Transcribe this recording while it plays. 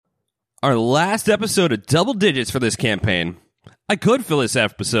Our last episode of double digits for this campaign. I could fill this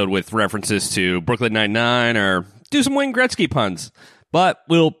episode with references to Brooklyn Nine-Nine or do some Wayne Gretzky puns, but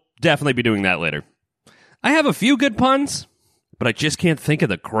we'll definitely be doing that later. I have a few good puns, but I just can't think of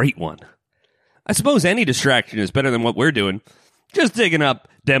the great one. I suppose any distraction is better than what we're doing. Just digging up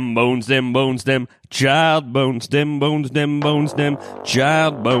dem bones, child bones, dem bones,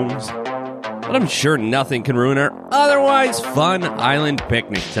 child bones. But I'm sure nothing can ruin our otherwise fun island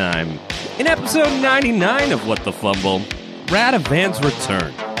picnic time. In episode 99 of What the Fumble, Radovan's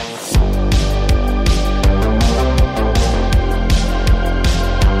return.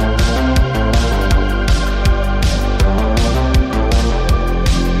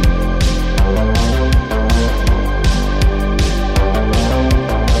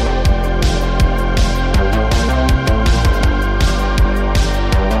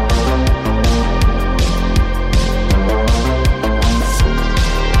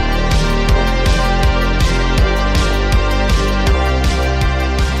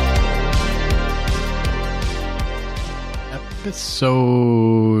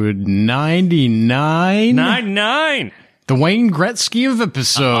 Episode 99? 99! The Wayne Gretzky of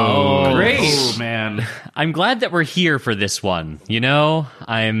episodes. Oh, Great. Oh, man. I'm glad that we're here for this one. You know,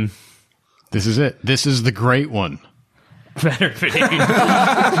 This is it. This is the great one. Better be.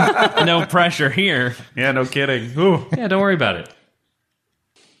 No pressure here. Yeah, no kidding. Ooh. Yeah, don't worry about it.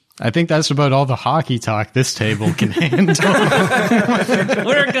 I think that's about all the hockey talk this table can handle.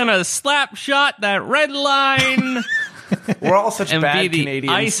 We're gonna slap shot that red line We're all such and bad be the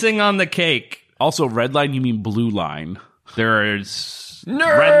Canadians. icing on the cake. Also, red line, you mean blue line. There's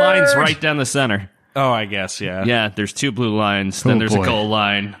red lines right down the center. Oh, I guess, yeah. Yeah, there's two blue lines. Then there's boy. a goal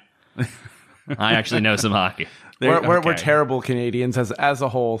line. I actually know some hockey. We're terrible Canadians as a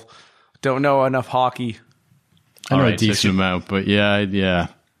whole. Don't know enough hockey. I know All a right, so decent amount, but yeah.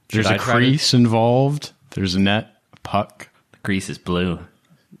 There's I a try to- crease involved. There's a net, a puck. The crease is blue.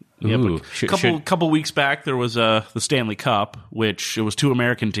 Yeah, Ooh, but couple weeks back, there was the Stanley Cup, which it was two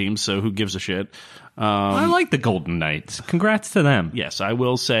American teams, so who gives a shit? I like the Golden Knights. Congrats to them. Yes, I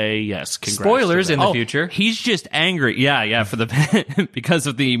will say yes. Congrats Spoilers to in them. the future. He's just angry. Yeah, for the because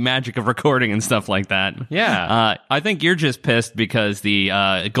of the magic of recording and stuff like that. Yeah. I think you're just pissed because the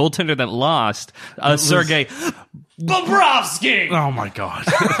goaltender that lost, Sergei Bobrovsky. Oh my god.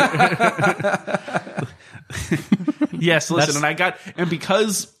 Yes, listen, and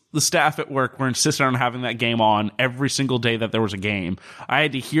because the staff at work were insistent on having that game on every single day that there was a game, I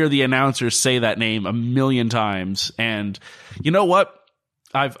had to hear the announcers say that name a million times. And you know what?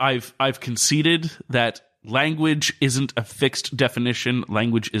 I've conceded that language isn't a fixed definition.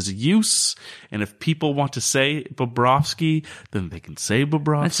 Language is use. And if people want to say Bobrovsky, then they can say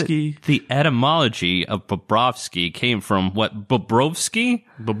Bobrovsky. The etymology of Bobrovsky came from what? Bobrovsky?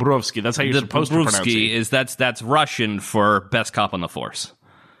 Bobrovsky. That's how you're supposed to pronounce Bobrovsky it. is that's Russian for best cop on the force.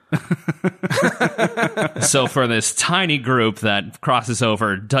 So for this tiny group that crosses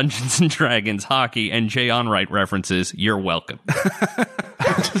over Dungeons and Dragons, hockey, and Jay Onright references, you're welcome.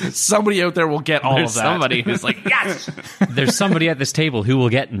 Somebody out there will get all There's of that. somebody who's like, yes! There's somebody at this table who will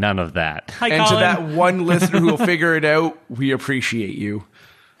get none of that. Hi, And to Colin. that one listener who will figure it out, we appreciate you.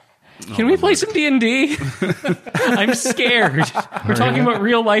 Can we play some D&D? I'm scared. We're talking about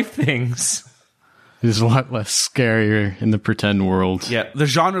real life things. It's a lot less scarier in the pretend world. Yeah, the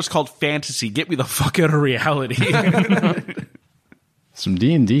genre's called fantasy. Get me the fuck out of reality. Some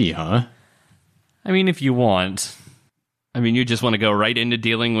D&D, huh? I mean, if you want. I mean, you just want to go right into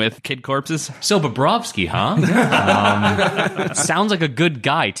dealing with kid corpses? So Bobrovsky, huh? Sounds like a good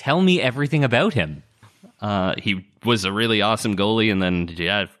guy. Tell me everything about him. He was a really awesome goalie, and then,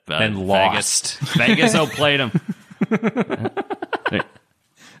 And lost. Vegas outplayed him.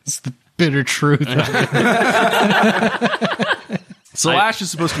 It's the bitter truth. Slash is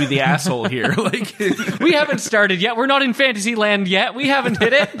supposed to be the asshole here. Like, We haven't started yet. We're not in fantasy land yet. We haven't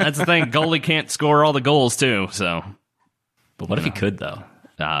hit it. That's the thing. Goalie can't score all the goals, too, so... But what if he could, though?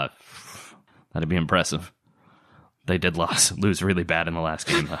 That'd be impressive. They did lose really bad in the last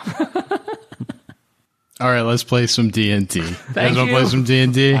game, though. All right, let's play some D&D. You guys want to you. play some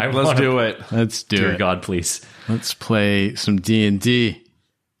D&D? let's do it. Let's do Dear it. God, please. Let's play some D&D.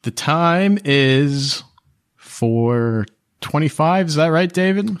 The time is 4:25. Is that right,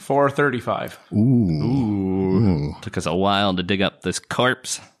 David? 4:35. Ooh. Took us a while to dig up this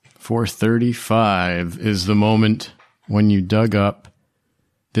corpse. 4:35 is the moment when you dug up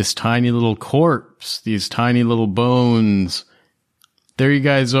this tiny little corpse, these tiny little bones. There you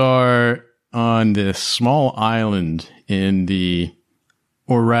guys are on this small island in in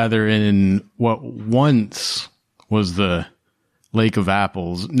what once was the lake of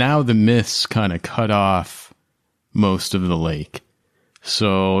apples. Now the mists kind of cut off most of the lake.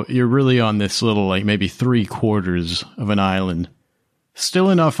 So you're really on this little, like maybe 3/4 of an island. Still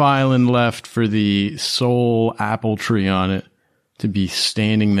enough island left for the sole apple tree on it to be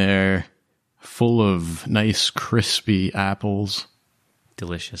standing there full of nice crispy apples.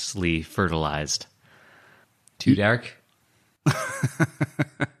 Deliciously fertilized. Too dark?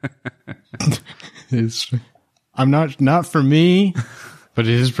 I'm not for me, but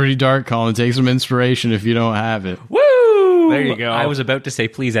it is pretty dark, Colin. Take some inspiration if you don't have it. Woo! There you go. I was about to say,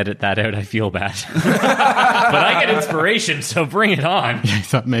 please edit that out. I feel bad. But I get inspiration, so bring it on. I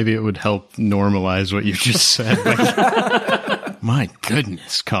thought maybe it would help normalize what you just said. But my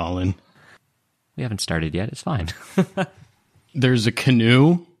goodness, Colin. We haven't started yet. It's fine. There's a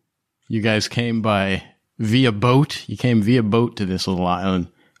canoe. You guys came by via boat. You came via boat to this little island.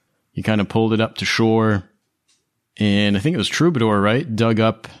 You kind of pulled it up to shore. And I think it was Troubadour, right? Dug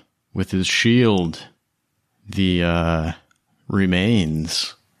up with his shield the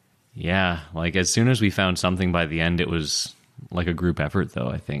remains. Yeah, like as soon as we found something by the end, it was like a group effort, though,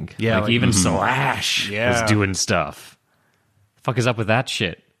 I think. Yeah, like even Slash Yeah. was doing stuff. The fuck is up with that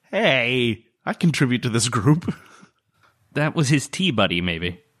shit? Hey, I contribute to this group That was his tea buddy,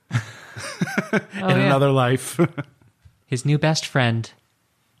 maybe. in another life. His new best friend.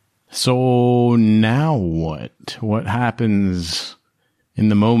 So now what? What happens in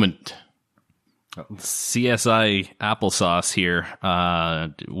the moment? CSI applesauce here.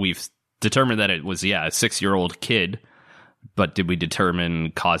 We've determined that it was, a 6-year-old kid. But did we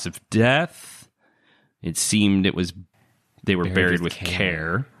determine cause of death? It seemed they were buried with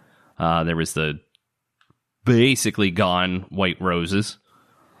care. There was the basically gone white roses.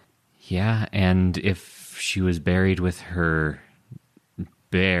 Yeah, and if she was buried with her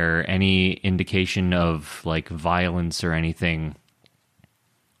bear, any indication of like violence or anything,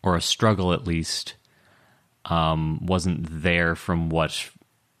 or a struggle at least, wasn't there from what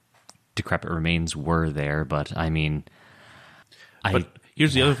decrepit remains were there. But I mean, But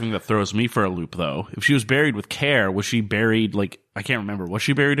here's the other thing that throws me for a loop, though. If she was buried with care, was she buried, like, I can't remember. Was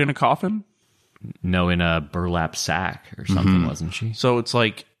she buried in a coffin? no, in a burlap sack or something, wasn't she? So it's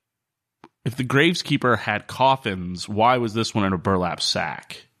like, if the graveskeeper had coffins, why was this one in a burlap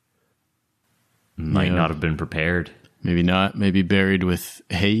sack? Might not have been prepared. Maybe not. Maybe buried with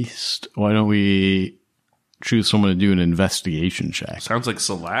haste. Why don't we choose someone to do an investigation check? Sounds like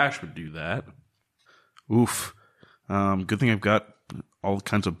Slash would do that. Oof. Good thing I've got all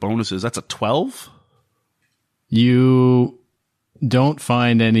kinds of bonuses. That's a 12? You don't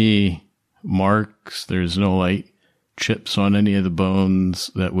find any marks. There's no like chips on any of the bones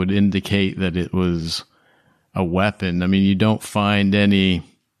that would indicate that it was a weapon. I mean, you don't find any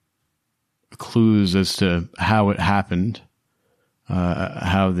clues as to how it happened,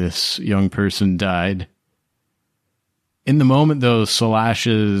 how this young person died. In the moment, though,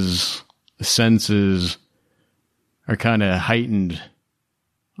 Slash's senses are kind of heightened.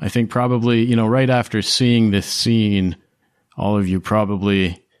 I think probably, right after seeing this scene, all of you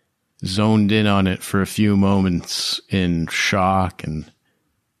probably zoned in on it for a few moments in shock and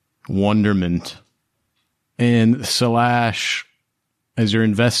wonderment. And Slash, as you're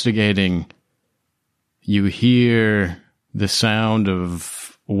investigating, you hear the sound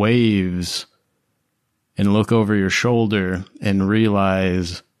of waves and look over your shoulder and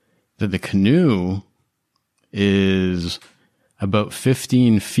realize that the canoe is about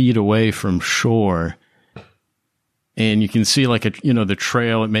 15 feet away from shore. And you can see like the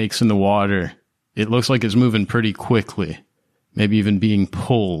trail it makes in the water. It looks like it's moving pretty quickly, maybe even being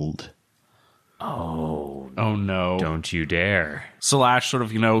pulled. Oh no. Don't you dare. Slash sort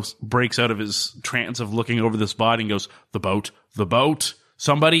of, breaks out of his trance of looking over this body and goes, the boat,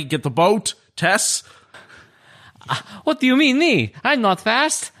 somebody get the boat, Tess. What do you mean, me? I'm not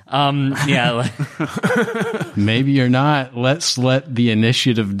fast. Yeah. Maybe you're not. Let's let the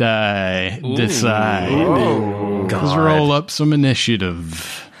initiative die decide. Let's roll up some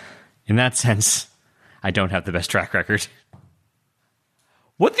initiative. In that sense, I don't have the best track record.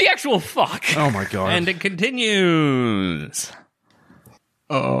 What the actual fuck? Oh my god. And it continues.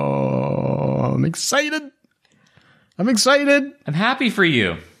 Oh, I'm excited. I'm happy for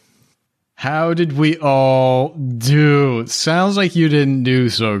you. How did we all do? It sounds like you didn't do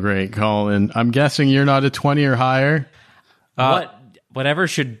so great, Colin. I'm guessing you're not a 20 or higher. Whatever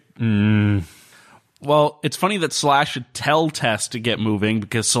should... Well, it's funny that Slash should tell Tess to get moving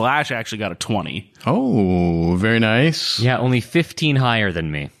because Slash actually got a 20. Oh, very nice. Yeah, only 15 higher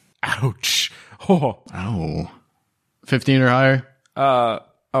than me. Ouch. Oh. 15 or higher?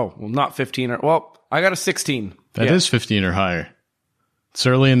 Well, not 15 or... Well, I got a 16. That is 15 or higher. It's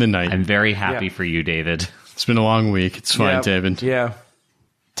early in the night. I'm very happy for you, David. It's been a long week. It's fine, Yep. David. Yeah.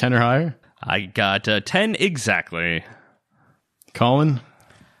 10 or higher? I got 10 exactly. Colin?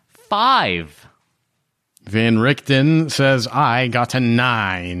 5. Van Richten says, I got a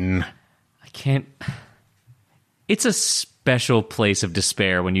 9. I can't... It's a special place of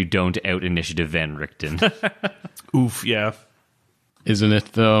despair when you don't out-initiative Van Richten. Oof, yeah. Isn't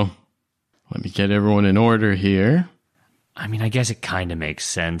it, though? Let me get everyone in order here. I mean, I guess it kind of makes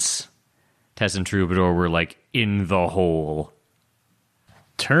sense. Tess and Troubadour were, like, in the hole.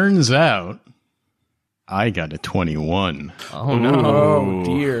 Turns out, I got a 21. Oh, no. Oh,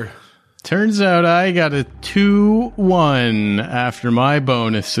 dear. Turns out I got a 2-1 after my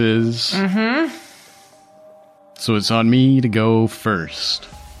bonuses. Mm-hmm. So it's on me to go first.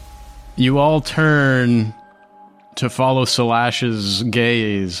 You all turn to follow Salash's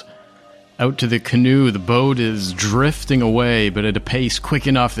gaze out to the canoe. The boat is drifting away, but at a pace quick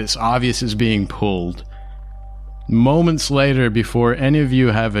enough that it's obvious it's being pulled. Moments later, before any of you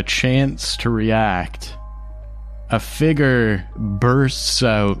have a chance to react, a figure bursts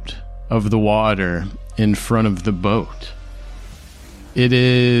out of the water in front of the boat. It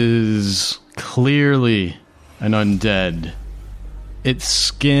is clearly an undead. Its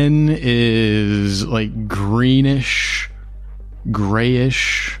skin is like greenish,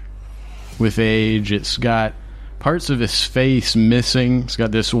 grayish with age. It's got parts of its face missing. It's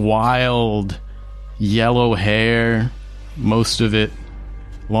got this wild yellow hair, most of it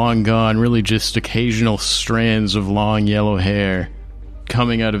long gone, really just occasional strands of long yellow hair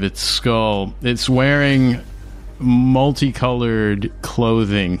coming out of its skull. It's wearing multicolored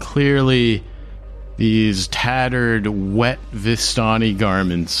clothing, clearly these tattered, wet Vistani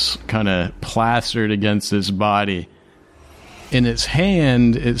garments kind of plastered against its body. In its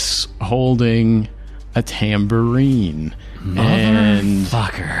hand, it's holding a tambourine. And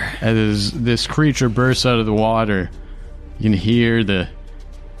Fucker. as this creature bursts out of the water, you can hear the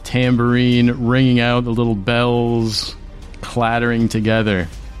tambourine ringing out, the little bells clattering together.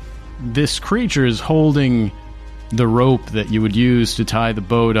 This creature is holding the rope that you would use to tie the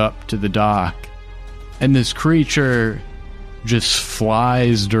boat up to the dock. And this creature just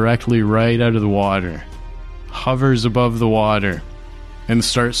flies directly right out of the water, hovers above the water, and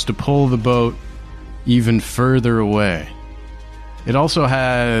starts to pull the boat even further away. It also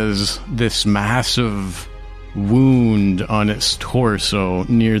has this massive wound on its torso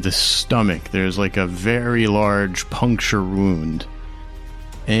near the stomach. There's like a very large puncture wound.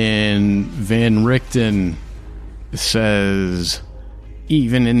 And Van Richten says,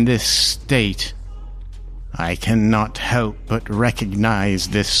 even in this state, I cannot help but recognize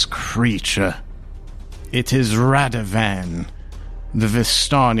this creature. It is Radovan, the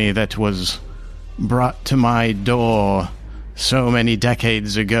Vistani that was brought to my door so many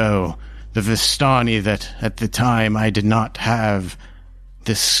decades ago. The Vistani that, at the time, I did not have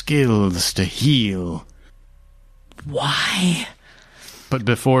the skills to heal. Why? But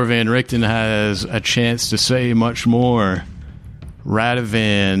before Van Richten has a chance to say much more,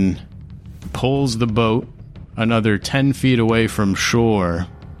 Radovan pulls the boat another 10 feet away from shore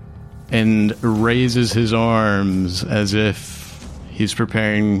and raises his arms as if he's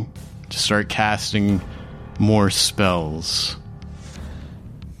preparing to start casting more spells.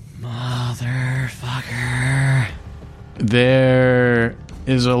 Motherfucker. There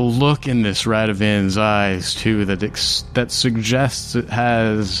is a look in this Radovan's eyes, too, that suggests it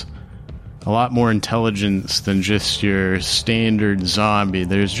has a lot more intelligence than just your standard zombie.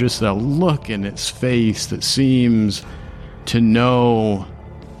 There's just a look in its face that seems to know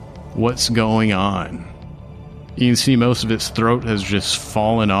what's going on. You can see most of its throat has just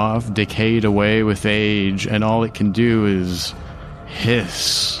fallen off, decayed away with age, and all it can do is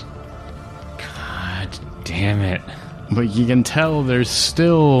hiss. God damn it. But you can tell there's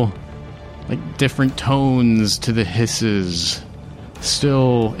still like different tones to the hisses.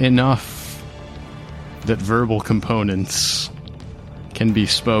 Still enough that verbal components can be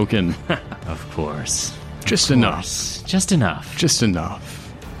spoken. Of course. Just enough. Just enough. Just enough.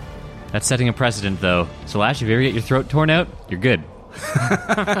 That's setting a precedent, though. So, Lash, if you ever get your throat torn out, you're good. Is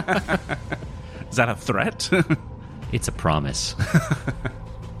that a threat? It's a promise.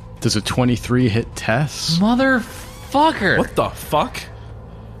 Does a 23 hit Tess? Motherfucker! What the fuck?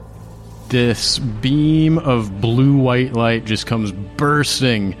 This beam of blue-white light just comes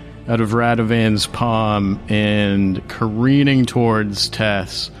bursting out of Radovan's palm and careening towards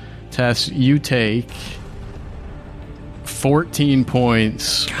Tess. Tess, you take 14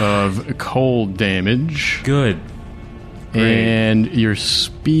 points of cold damage. Good. And your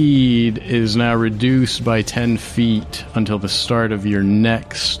speed is now reduced by 10 feet until the start of your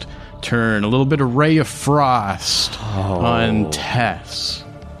next turn. A little bit of Ray of Frost on Tess.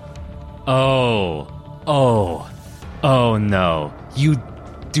 Oh no. You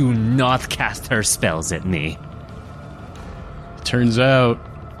do not cast her spells at me. Turns out,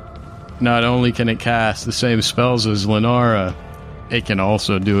 not only can it cast the same spells as Lenara, it can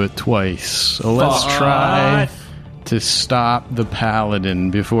also do it twice. So let's try to stop the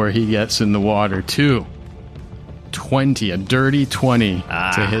paladin before he gets in the water. 20, a dirty 20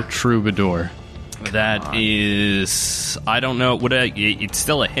 to hit Troubadour. That is, I don't know. It's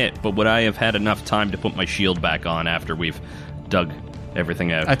still a hit, but would I have had enough time to put my shield back on after we've dug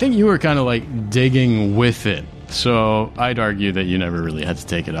everything out? I think you were kind of like digging with it, so I'd argue that you never really had to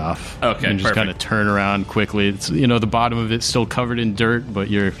take it off. Okay, and just kind of turn around quickly. It's, the bottom of it's still covered in dirt, but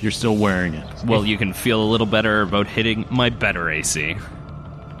you're still wearing it. Well, you can feel a little better about hitting my better AC.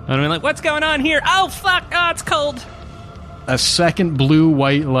 And I'm like, what's going on here? Oh, fuck! Oh, it's cold! A second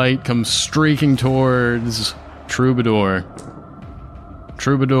blue-white light comes streaking towards Troubadour.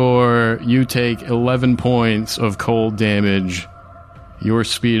 Troubadour, you take 11 points of cold damage. Your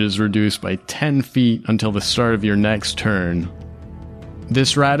speed is reduced by 10 feet until the start of your next turn.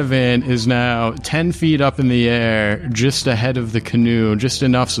 This Radovan is now 10 feet up in the air, just ahead of the canoe, just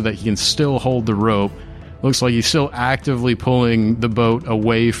enough so that he can still hold the rope. Looks like he's still actively pulling the boat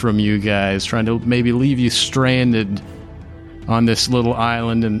away from you guys, trying to maybe leave you stranded on this little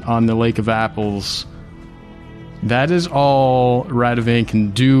island and on the Lake of Apples. That is all Radovan can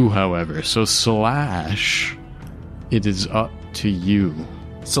do, however. So Slash, it is up to you.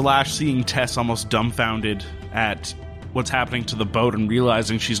 Slash, seeing Tess almost dumbfounded at what's happening to the boat and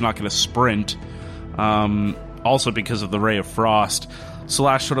realizing she's not going to sprint, also because of the Ray of Frost,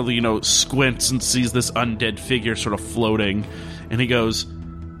 Slash sort of, squints and sees this undead figure sort of floating, and he goes,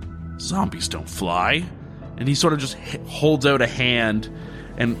 "Zombies don't fly." And he sort of just holds out a hand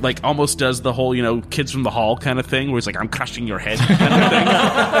and, almost does the whole, Kids from the Hall kind of thing, where he's like, "I'm crushing your head," kind of thing.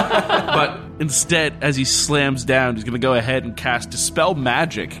 But instead, as he slams down, he's going to go ahead and cast Dispel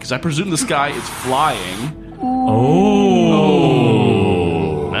Magic, because I presume this guy is flying. Oh.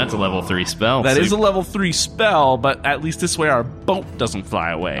 That's a level 3 spell. That is a level 3 spell, but at least this way our boat doesn't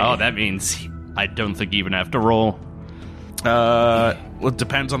fly away. Oh, that means I don't think you even have to roll. Well, it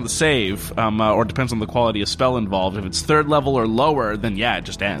depends on the save, or depends on the quality of spell involved. If it's 3rd level or lower, then yeah, it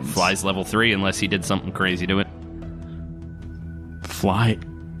just ends. Fly's level 3 unless he did something crazy to it. Fly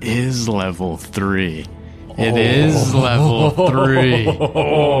is level 3. It is level 3.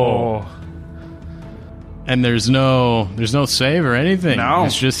 And there's no save or anything. No.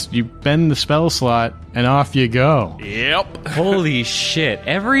 It's just you bend the spell slot and off you go. Yep. Holy shit,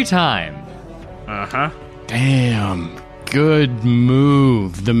 every time. Uh-huh. Damn. Good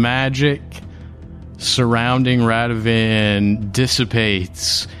move. The magic surrounding Radovan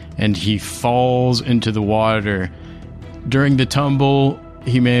dissipates and he falls into the water. During the tumble,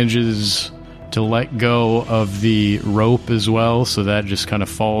 he manages to let go of the rope as well, so that just kind of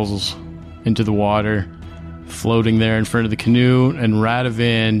falls into the water, floating there in front of the canoe, and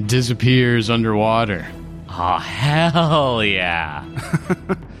Radovan disappears underwater. Oh, hell yeah.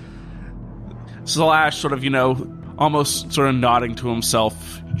 Slash sort of, almost sort of nodding to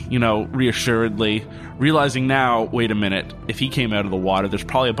himself, reassuredly, realizing now, wait a minute, if he came out of the water, there's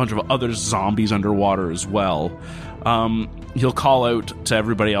probably a bunch of other zombies underwater as well. He'll call out to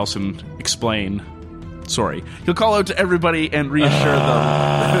everybody else and explain. Sorry. He'll call out to everybody and reassure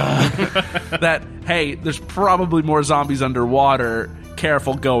them that, hey, there's probably more zombies underwater.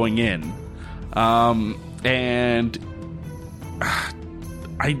 Careful going in. And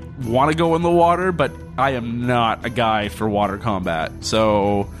I want to go in the water, but I am not a guy for water combat.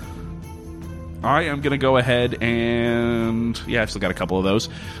 So I am going to go ahead and... yeah, I've still got a couple of those.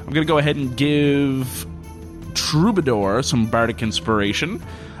 I'm going to go ahead and give Troubadour some bardic inspiration,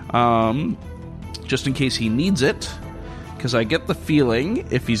 just in case he needs it, because I get the feeling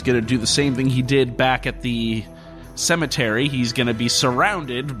if he's going to do the same thing he did back at the cemetery, he's going to be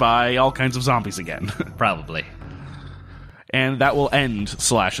surrounded by all kinds of zombies again. Probably. And that will end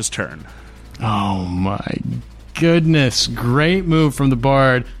Slash's turn. Oh my goodness. Great move from the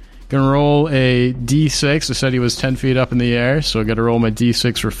bard. Gonna roll a d6. I said he was 10 feet up in the air, so I gotta roll my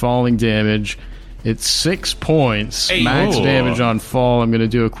d6 for falling damage. It's 6 points. Hey, max damage on fall. I'm gonna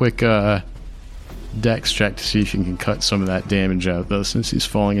do a quick dex check to see if you can cut some of that damage out, though, since he's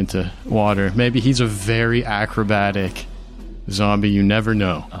falling into water. Maybe he's a very acrobatic zombie. You never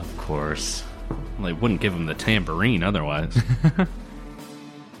know. Of course. Well, they wouldn't give him the tambourine otherwise.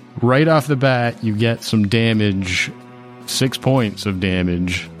 Right off the bat, you get some damage 6 points of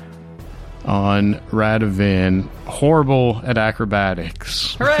damage on Radovan. Horrible at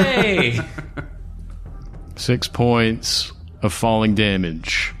acrobatics. Hooray! 6 points of falling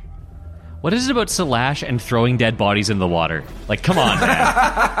damage. What is it about Slash and throwing dead bodies in the water? Like, come on,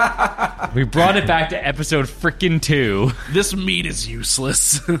 man. We brought it back to episode frickin' 2. This meat is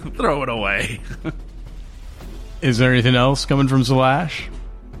useless. Throw it away. Is there anything else coming from Slash?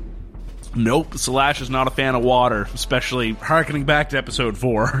 Nope, Slash is not a fan of water, especially harkening back to episode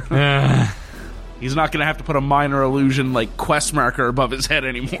 4. He's not going to have to put a minor illusion like quest marker above his head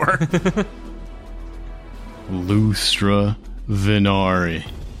anymore. Lustra Venari.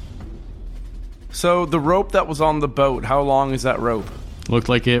 So the rope that was on the boat, how long is that rope? Looked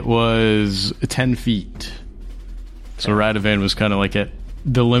like it was 10 feet. So Radovan was kind of like at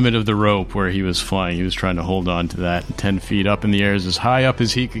the limit of the rope where he was flying. He was trying to hold on to that. 10 feet up in the air is as high up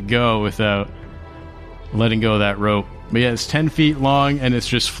as he could go without letting go of that rope. But yeah, it's 10 feet long and it's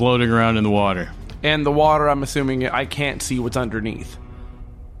just floating around in the water. And the water, I'm assuming I can't see what's underneath.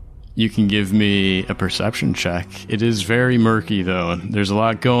 You can give me a perception check. It is very murky, though. There's a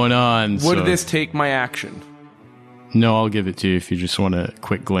lot going on. Would this take my action? No, I'll give it to you if you just want a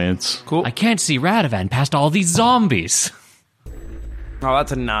quick glance. Cool. I can't see Radovan past all these zombies. Oh,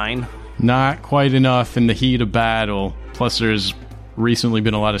 that's a 9. Not quite enough in the heat of battle. Plus, there's recently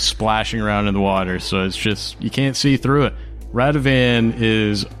been a lot of splashing around in the water, so it's just, you can't see through it. Radovan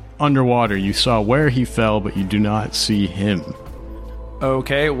is underwater. You saw where he fell, but you do not see him.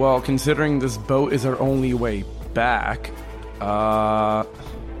 Okay, well, considering this boat is our only way back,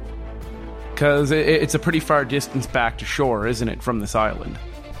 because it's a pretty far distance back to shore, isn't it, from this island?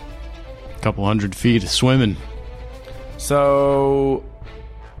 A couple 100 feet of swimming. So,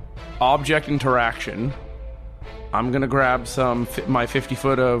 object interaction. I'm going to grab my 50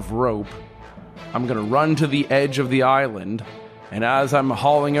 foot of rope. I'm going to run to the edge of the island, and as I'm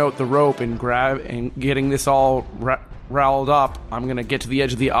hauling out the rope and getting this all riled up, I'm going to get to the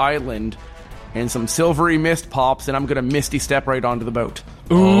edge of the island, and some silvery mist pops, and I'm going to Misty Step right onto the boat.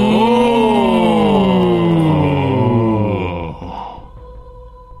 Oh.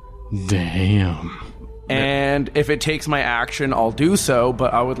 Damn. And if it takes my action, I'll do so,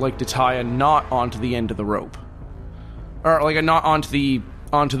 but I would like to tie a knot onto the end of the rope. Or like a knot onto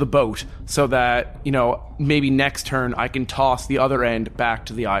the boat, so that, maybe next turn I can toss the other end back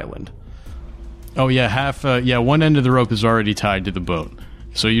to the island. Oh yeah, one end of the rope is already tied to the boat.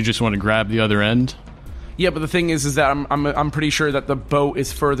 So you just want to grab the other end? Yeah, but the thing is that I'm pretty sure that the boat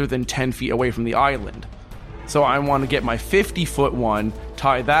is further than 10 feet away from the island. So I want to get my 50-foot one,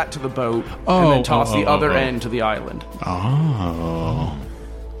 tie that to the boat, and then toss the other end to the island. Oh.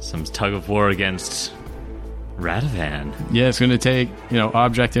 Some tug of war against Radovan. Yeah, it's going to take,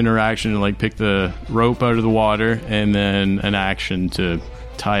 object interaction to like pick the rope out of the water, and then an action to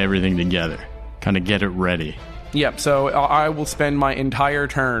tie everything together. Kind of get it ready. Yep, so I will spend my entire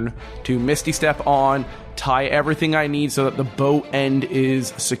turn to Misty Step on, tie everything I need so that the boat end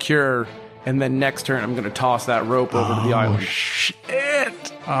is secure, and then next turn I'm going to toss that rope over to the island.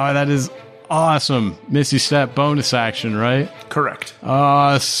 Shit! Oh, that is awesome. Misty Step bonus action, right? Correct.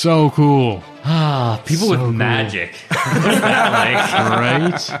 Oh, so cool. People with magic. What's that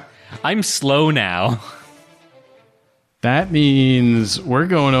like? Right? I'm slow now. That means we're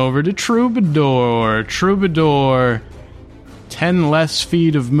going over to Troubadour. Troubadour, 10 less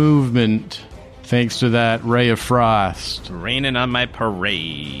feet of movement, thanks to that ray of frost. Raining on my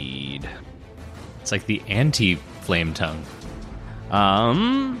parade. It's like the anti-flame tongue.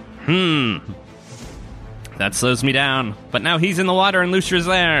 That slows me down. But now he's in the water and Lustra's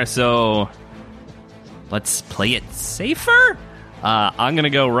there, so let's play it safer. I'm going to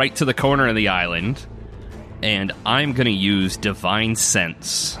go right to the corner of the island, and I'm going to use Divine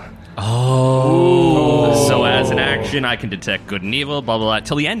Sense. Oh. So as an action, I can detect good and evil, blah, blah, blah,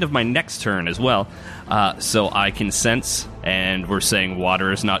 till the end of my next turn as well. So I can sense, and we're saying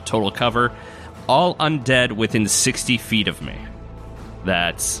water is not total cover, all undead within 60 feet of me.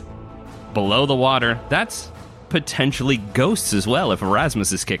 That's below the water. That's potentially ghosts as well if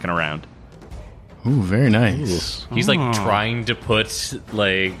Erasmus is kicking around. Ooh, very nice. He's like trying to put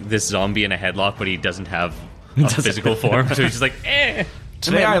like this zombie in a headlock, but he doesn't have a physical form, so he's just like, eh.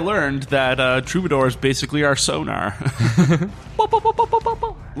 Today I learned that Troubadour is basically our sonar.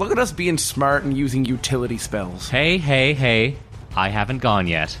 Look at us being smart and using utility spells. Hey. I haven't gone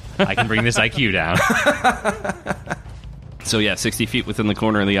yet. I can bring this IQ down. So yeah, 60 feet within the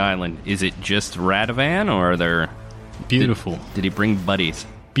corner of the island. Is it just Radovan, or are there... Beautiful. Did he bring buddies?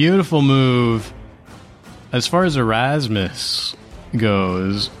 Beautiful move. As far as Erasmus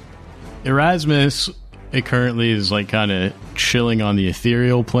goes, Erasmus it currently is like kind of chilling on the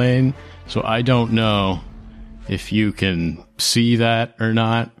ethereal plane. So I don't know if you can see that or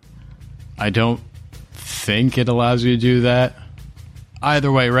not. I don't think it allows you to do that.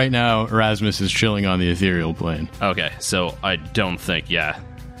 Either way, right now, Erasmus is chilling on the ethereal plane. Okay, so I don't think, yeah.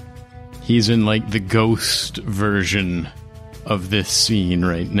 He's in like the ghost version of this scene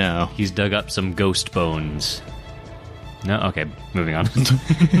right now. He's dug up some ghost bones. No? Okay, moving on.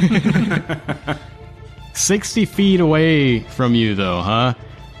 60 feet away from you, though, huh?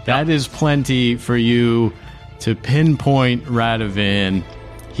 That is plenty for you to pinpoint Radovan.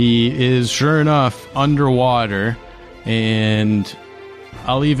 He is, sure enough, underwater, and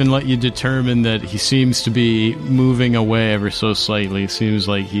I'll even let you determine that he seems to be moving away ever so slightly. It seems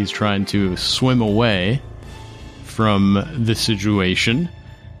like he's trying to swim away from the situation.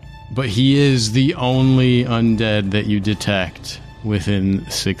 But he is the only undead that you detect within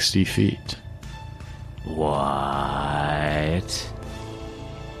 60 feet. What?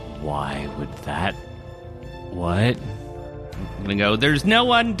 Why would that... What? I'm gonna go, there's no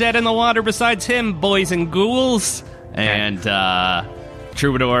undead in the water besides him, boys and ghouls. And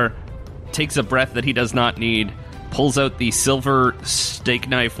Troubadour takes a breath that he does not need, pulls out the silver steak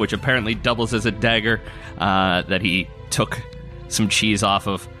knife, which apparently doubles as a dagger, that he took some cheese off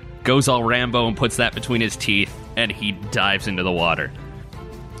of, goes all Rambo and puts that between his teeth, and he dives into the water.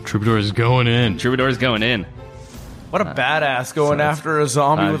 Troubadour is going in. Troubadour's going in. What a badass going after a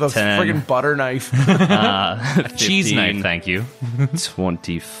zombie with a 10. friggin' butter knife. Cheese 15, knife, thank you.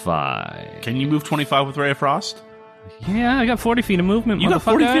 25. Can you move 25 with Ray of Frost? Yeah, I got 40 feet of movement, You got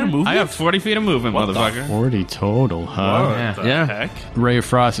 40 feet of movement? I got 40 feet of movement, What the motherfucker. 40 total, huh? What the Yeah. heck? Ray of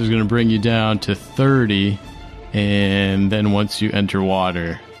Frost is going to bring you down to 30, and then once you enter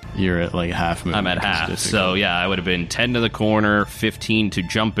water, you're at like half movement. I'm at It's half, difficult. so yeah, I would have been 10 to the corner, 15 to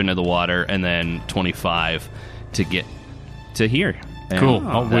jump into the water, and then 25 to get to here. And Cool.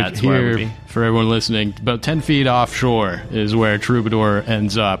 that's where I would Here, be. for everyone listening, about 10 feet offshore is where Troubadour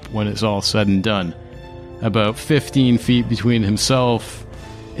ends up when it's all said and done. About 15 feet between himself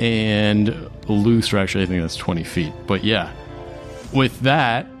and Looser. Actually, I think that's 20 feet. But yeah, with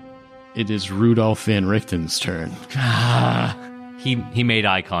that, it is Rudolph Van Richten's turn. He made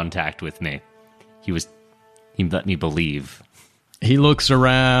eye contact with me. He let me believe. He looks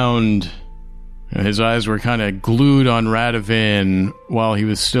around. His eyes were kind of glued on Radovan while he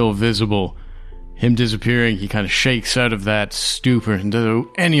was still visible. Him disappearing, he kind of shakes out of that stupor.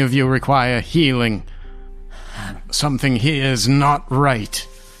 Do any of you require healing? Something here is not right.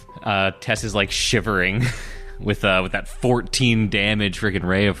 Tess is like shivering with that 14 damage freaking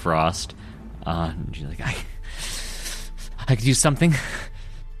Ray of Frost. And she's like, I could use something.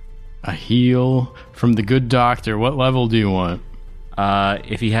 A heal from the good doctor. What level do you want?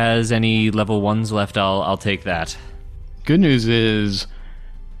 If he has any level 1s left, I'll take that. Good news is,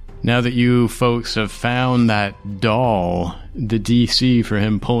 now that you folks have found that doll, the DC for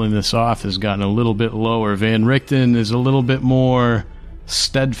him pulling this off has gotten a little bit lower. Van Richten is a little bit more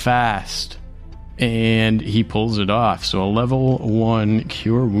steadfast, and he pulls it off. So a level 1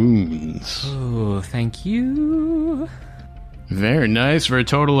 Cure Wounds. Oh, thank you. Very nice, for a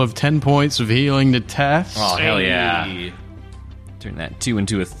total of 10 points of healing to Tess. Oh, hell yeah. Turn that 2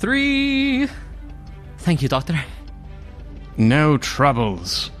 into a 3. Thank you, Doctor. No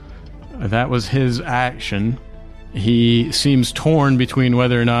troubles. That was his action. He seems torn between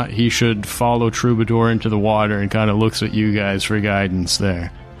whether or not he should follow Troubadour into the water, and kind of looks at you guys for guidance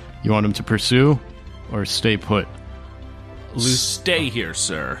there. You want him to pursue or stay put? Stay here,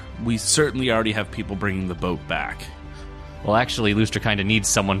 sir. We certainly already have people bringing the boat back. Well, actually, Lustra kind of needs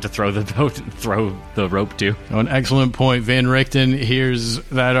someone to throw the rope to. Oh, an excellent point. Van Richten hears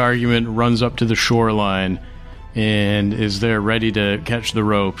that argument, runs up to the shoreline, and is there ready to catch the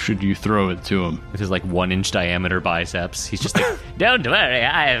rope should you throw it to him. With his like 1-inch diameter biceps. He's just like, don't worry,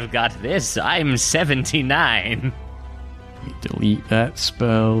 I've got this. I'm 79. We delete that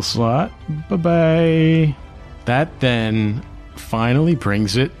spell slot. Bye-bye. That then finally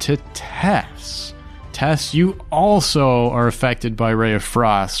brings it to Tess. Tess, you also are affected by Ray of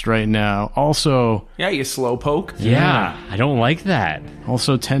Frost right now. Also, Yeah, you slowpoke. Yeah, I don't like that.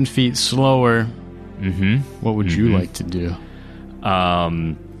 also 10 feet slower. Mm-hmm. What would you like to do?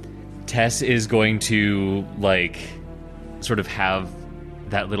 Tess is going to, like, sort of have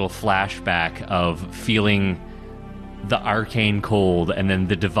that little flashback of feeling the arcane cold and then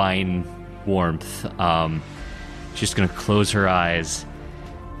the divine warmth. She's just going to close her eyes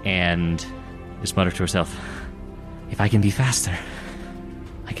and just mutter to herself, if I can be faster,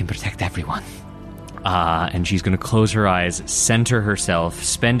 I can protect everyone. And she's going to close her eyes, center herself,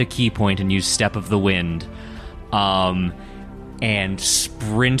 spend a key point, and use Step of the Wind. And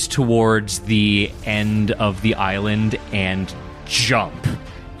sprint towards the end of the island and jump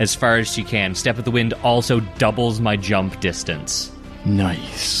as far as she can. Step of the Wind also doubles my jump distance.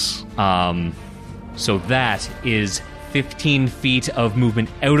 Nice. So that is 15 feet of movement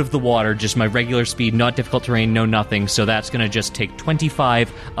out of the water, just my regular speed, not difficult terrain, no nothing. So that's going to just take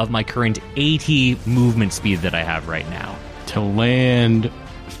 25 of my current 80 movement speed that I have right now. To land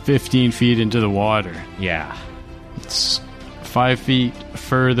 15 feet into the water. Yeah. It's 5 feet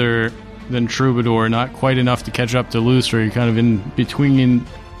further than Troubadour, not quite enough to catch up to Lustra. You're kind of in between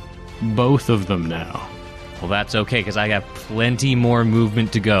both of them now. Well, that's okay, because I have plenty more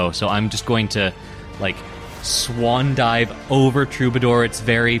movement to go. So I'm just going to, swan dive over Troubadour. It's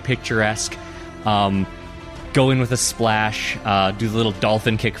very picturesque. Go in with a splash, do the little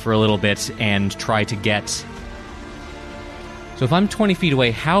dolphin kick for a little bit, and try to get... So if I'm 20 feet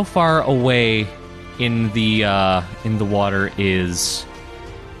away, how far away in the water is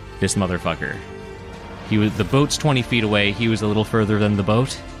this motherfucker? The boat's 20 feet away. He was a little further than the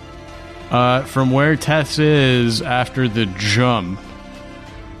boat. From where Tess is after the jump,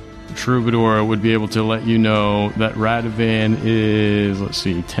 Troubadour would be able to let you know that Radovan is,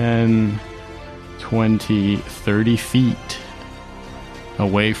 10, 20, 30 feet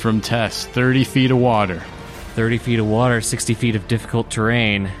away from Tess. 30 feet of water. 30 feet of water, 60 feet of difficult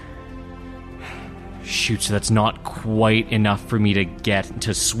terrain. Shoot, so that's not quite enough for me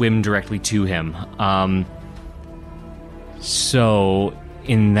to swim directly to him. So,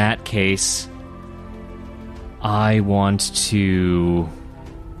 in that case, I want to...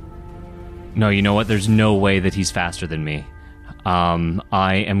 No, you know what? There's no way that he's faster than me.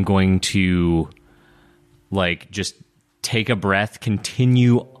 I am going to, just take a breath,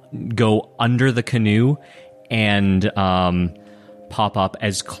 go under the canoe, and pop up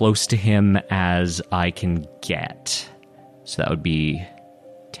as close to him as I can get. So that would be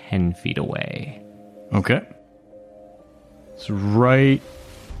 10 feet away. Okay. It's right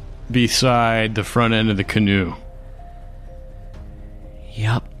beside the front end of the canoe.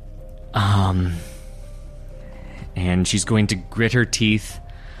 Yep. And she's going to grit her teeth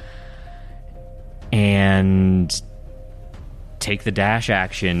and take the dash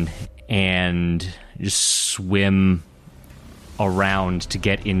action and just swim around to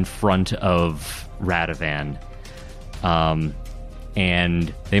get in front of Radovan.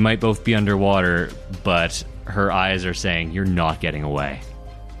 And they might both be underwater, but her eyes are saying, "You're not getting away."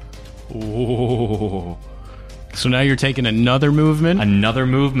 Oh. So now you're taking another movement? Another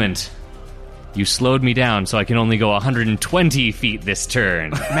movement. You slowed me down, so I can only go 120 feet this turn.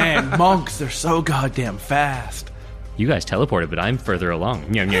 Man, monks, they're so goddamn fast. You guys teleported, but I'm further along.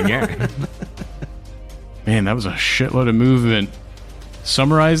 Man, that was a shitload of movement.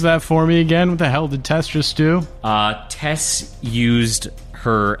 Summarize that for me again. What the hell did Tess just do? Tess used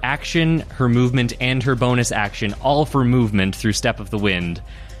her action, her movement, and her bonus action, all for movement through Step of the Wind.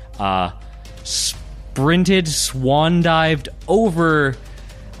 Sprinted, swan dived over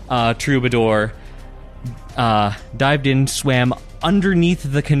Troubadour, dived in, swam underneath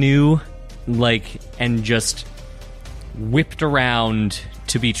the canoe, and just whipped around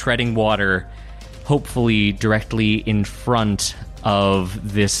to be treading water, hopefully directly in front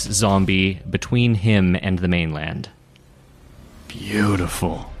of this zombie, between him and the mainland.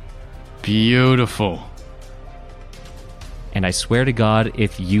 Beautiful. Beautiful. And I swear to God,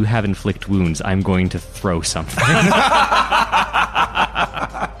 if you have inflict wounds, I'm going to throw something.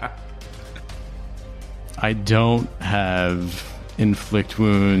 I don't have inflict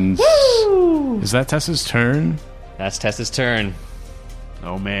wounds. Woo! Is that Tess's turn? That's Tess's turn.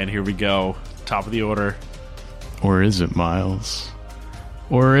 Oh man, here we go. Top of the order. Or is it, Miles?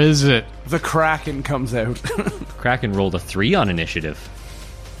 Or is it? The Kraken comes out. Kraken rolled a 3 on initiative.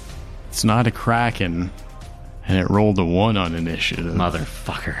 It's not a Kraken. And it rolled a 1 on initiative.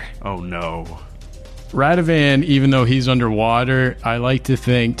 Motherfucker. Oh no. Radovan, even though he's underwater, I like to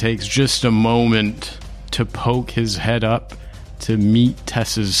think takes just a moment to poke his head up to meet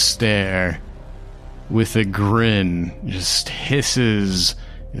Tess's stare with a grin. Just hisses.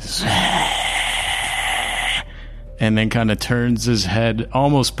 And then kind of turns his head,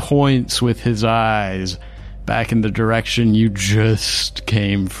 almost points with his eyes back in the direction you just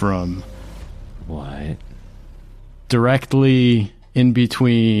came from. What? Directly in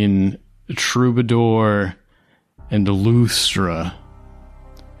between Troubadour and Lustra,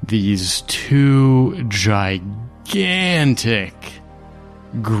 these two gigantic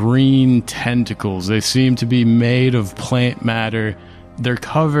green tentacles. They seem to be made of plant matter. They're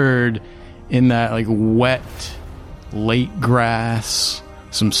covered in that like wet lake grass,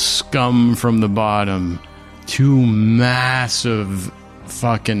 some scum from the bottom, two massive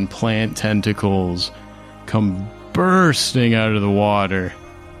fucking plant tentacles come bursting out of the water.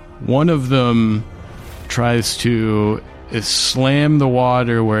 One of them tries to slam the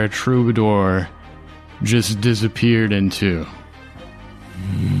water where a troubadour just disappeared into.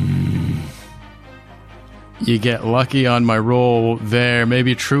 You get lucky on my roll there.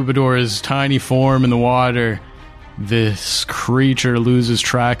 Maybe Troubadour's tiny form in the water. This creature loses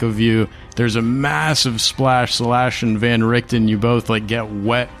track of you. There's a massive splash. Slash and Van Richten, you both like get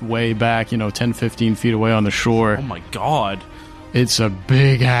wet way back, 10, 15 feet away on the shore. Oh my god. It's a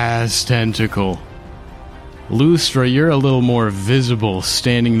big-ass tentacle. Lustra, you're a little more visible,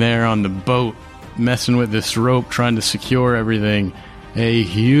 standing there on the boat, messing with this rope, trying to secure everything. A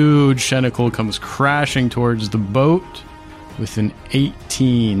huge tentacle comes crashing towards the boat with an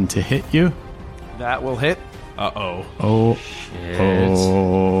 18 to hit you. That will hit. Uh-oh. Oh. Shit.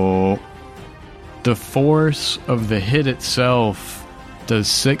 Oh. The force of the hit itself does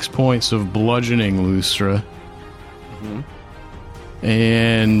 6 points of bludgeoning, Lustra.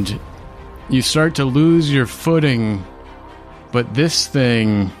 And you start to lose your footing, but this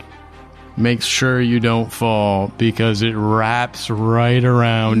thing makes sure you don't fall because it wraps right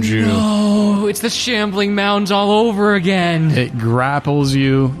around you. Oh, it's the shambling mounds all over again. It grapples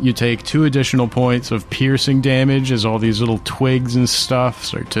you. You take 2 additional points of piercing damage as all these little twigs and stuff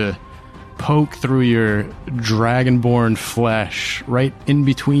start to poke through your dragonborn flesh, right in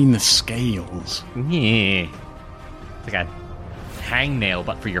between the scales. Yeah. It's like a hangnail,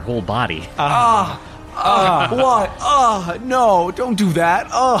 but for your whole body. What? No, don't do that.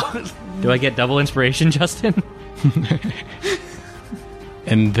 Do I get double inspiration, Justin?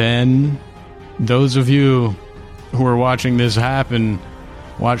 And then, those of you who are watching this happen,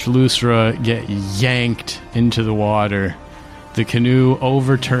 watch Lustra get yanked into the water. The canoe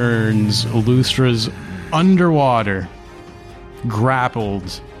overturns. Lustra's underwater,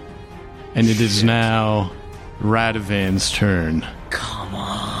 grappled, and it is now Radovan's turn. Come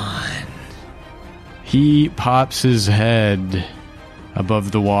on. He pops his head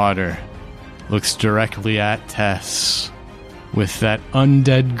above the water, looks directly at Tess with that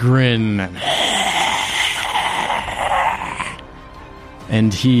undead grin,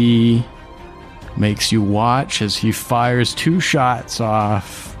 and he makes you watch as he fires 2 shots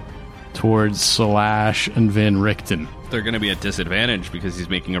off towards Slash and Van Richten. They're going to be at disadvantage because he's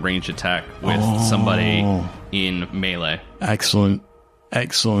making a ranged attack with somebody in melee. Excellent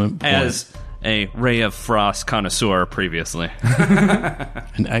point. As a Ray of Frost connoisseur previously.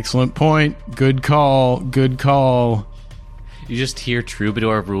 An excellent point. Good call. Good call. You just hear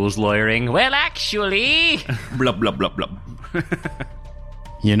Troubadour rules lawyering. Well, actually... Blub, blub, blub, blub.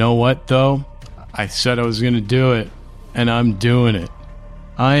 You know what, though? I said I was going to do it, and I'm doing it.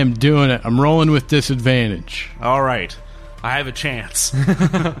 I am doing it. I'm rolling with disadvantage. All right. I have a chance.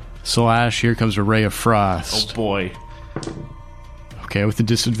 Slash, here comes a Ray of Frost. Oh, boy. Okay, with the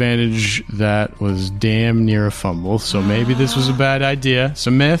disadvantage, that was damn near a fumble, so maybe this was a bad idea.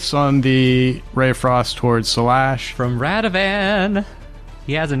 Some myths on the Ray of Frost towards Slash. From Radovan.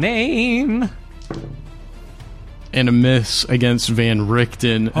 He has a name. And a miss against Van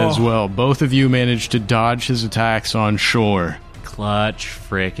Richten as well. Both of you managed to dodge his attacks on shore. Clutch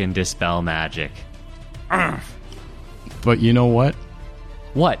frickin' dispel magic. But you know what?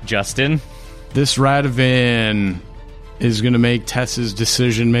 What, Justin? This Radovan is going to make Tess's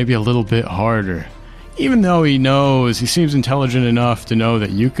decision maybe a little bit harder. Even though he seems intelligent enough to know that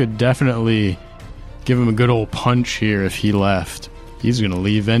you could definitely give him a good old punch here if he left. He's going to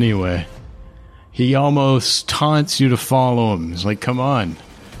leave anyway. He almost taunts you to follow him. He's like, come on,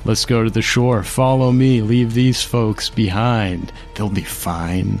 let's go to the shore. Follow me. Leave these folks behind. They'll be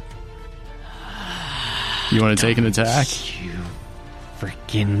fine. You want to take an attack? You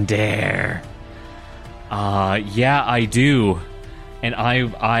freaking dare. Yeah, I do. And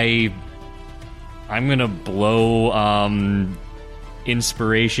I'm gonna blow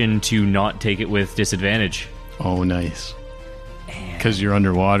inspiration to not take it with disadvantage. Oh, nice. Because you're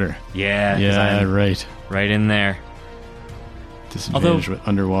underwater. Yeah, right. Right in there. Disadvantage with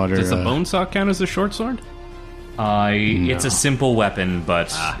underwater. Does the bone saw count as a short sword? It's a simple weapon,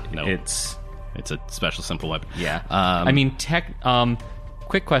 but no. it's a special simple weapon. Yeah. I mean,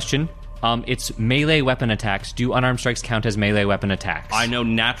 quick question. It's melee weapon attacks. Do unarmed strikes count as melee weapon attacks? I know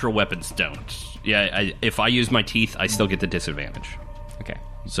natural weapons don't. Yeah, if I use my teeth, I still get the disadvantage. Okay.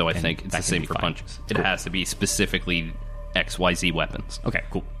 So I think it's the same for punches. It has to be specifically XYZ weapons. Okay,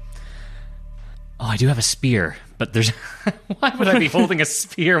 cool. Oh, I do have a spear, but there's... Why would I be holding a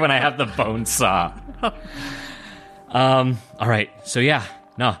spear when I have the bone saw? All right, so yeah,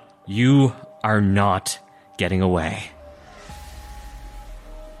 no, you are not getting away.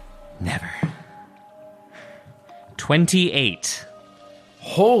 Never. 28.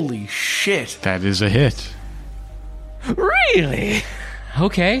 Holy shit. That is a hit. Really?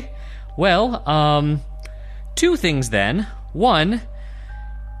 Okay. Well, two things then. One,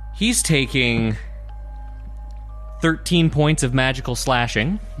 he's taking 13 points of magical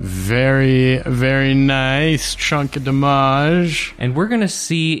slashing. Very, very nice chunk of damage. And we're gonna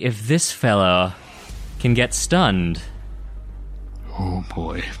see if this fella can get stunned. Oh,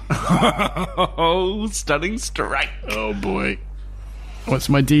 boy. Oh, stunning strike. Oh, boy. What's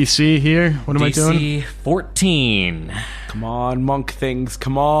my DC here? What am I doing? DC 14. Come on, monk things.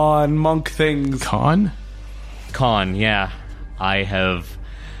 Come on, monk things. Con? Con, yeah. I have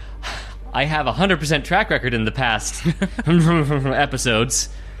a 100% track record in the past episodes.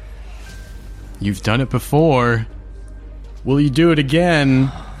 You've done it before. Will you do it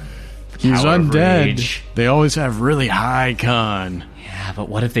again? He's Power of undead. rage. They always have really high con. Yeah, but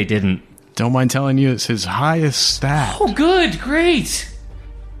what if they didn't? Don't mind telling you, it's his highest stat. Oh, good, great.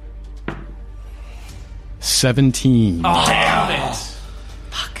 17. Damn it.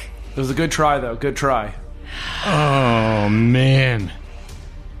 Fuck. It was a good try, though. Good try. Oh, man.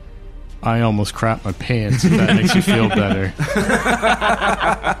 I almost crapped my pants, if that makes you feel better.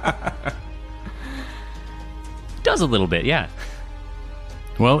 Does a little bit, yeah.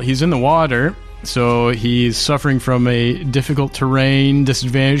 Well, he's in the water, so he's suffering from a difficult terrain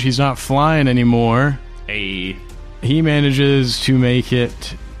disadvantage. He's not flying anymore. Hey. He manages to make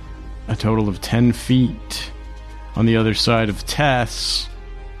it a total of 10 feet on the other side of Tess.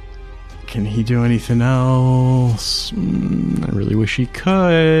 Can he do anything else? I really wish he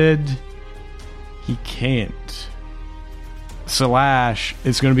could. He can't. Slash,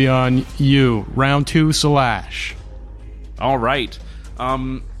 it's going to be on you. Round 2, Slash. All right.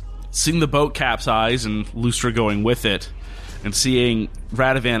 Seeing the boat capsize and Lustra going with it, and seeing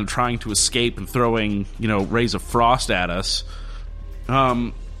Radovan trying to escape and throwing, rays of frost at us,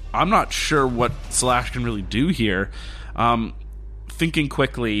 I'm not sure what Slash can really do here. Thinking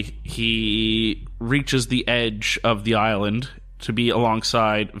quickly, he reaches the edge of the island to be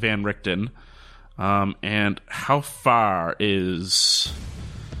alongside Van Richten. And how far is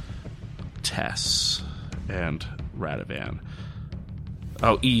Tess and Radovan?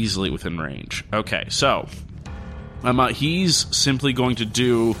 Oh, easily within range. Okay, so he's simply going to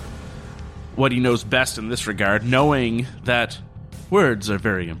do what he knows best in this regard, knowing that words are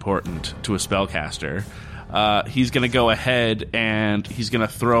very important to a spellcaster. He's going to go ahead and he's going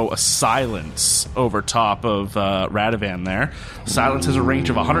to throw a silence over top of Radovan there. Silence has a range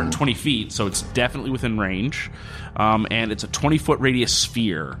of 120 feet, so it's definitely within range. And it's a 20-foot radius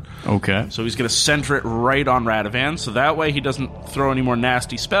sphere. Okay. So he's going to center it right on Radovan, so that way he doesn't throw any more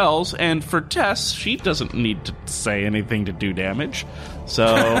nasty spells. And for Tess, she doesn't need to say anything to do damage. So...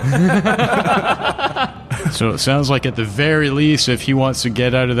 So it sounds like at the very least, if he wants to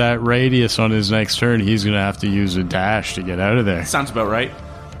get out of that radius on his next turn, he's going to have to use a dash to get out of there. sounds about right.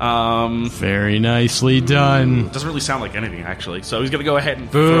 Very nicely done. Doesn't really sound like anything, actually. So he's going to go ahead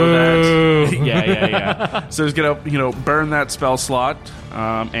and throw that. Yeah. So he's going to, burn that spell slot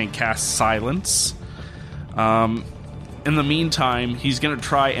and cast Silence. In the meantime, he's going to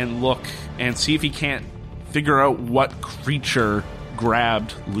try and look and see if he can't figure out what creature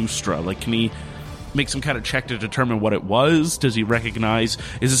grabbed Lustra. Like, can he make some kind of check to determine what it was? Does he recognize,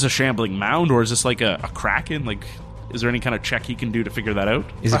 is this a shambling mound, or is this like a kraken? Like, is there any kind of check he can do to figure that out?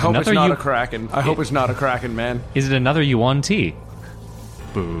 Is I it hope it's another not a kraken. I hope it's not a kraken, man. Is it another Yuan Ti?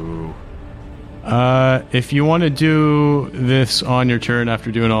 Boo. If you want to do this on your turn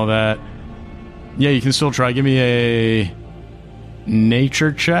after doing all that, yeah, you can still try. Give me a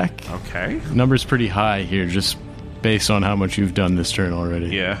nature check. Okay. Number's pretty high here, just based on how much you've done this turn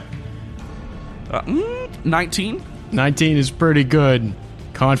already. Yeah. 19? 19 is pretty good.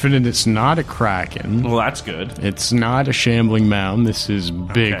 Confident it's not a kraken. Well, that's good. It's not a shambling mound. This is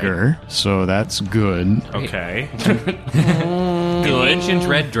bigger, so that's good. Okay. An ancient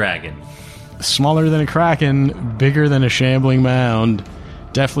red dragon. Smaller than a kraken, bigger than a shambling mound.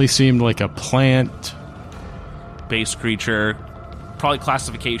 Definitely seemed like a plant. Base creature. Probably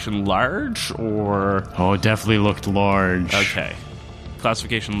classification large, or... Oh, it definitely looked large. Okay.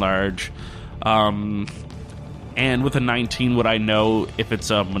 Classification large. And with a 19, would I know if it's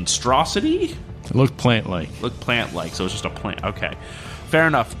a monstrosity? It looked plant-like. Look plant-like, so it's just a plant. Okay. fair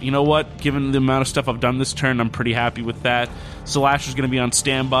enough. You know what? Given the amount of stuff I've done this turn, I'm pretty happy with that. Solasher's going to be on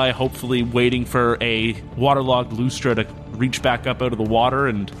standby, hopefully waiting for a waterlogged Lustra to reach back up out of the water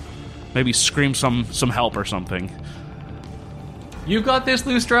and maybe scream some help or something. You've got this,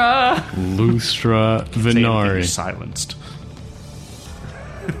 Lustra! Lustra Venari. Silenced.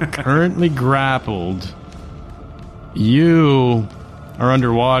 Currently grappled. You are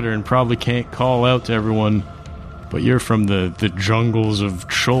underwater and probably can't call out to everyone, but you're from the jungles of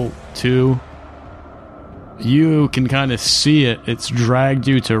Cholt, too. You can kind of see it. It's dragged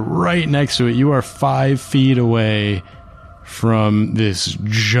you to right next to it. You are 5 feet away from this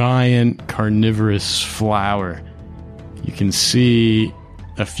giant carnivorous flower. You can see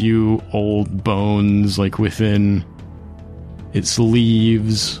a few old bones, like, within its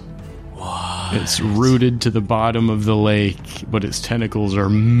leaves. What? It's rooted to the bottom of the lake, but its tentacles are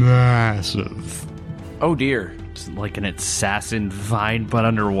massive. Oh, dear. It's like an assassin vine, but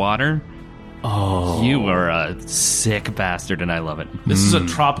underwater? Oh. You are a sick bastard, and I love it. This is a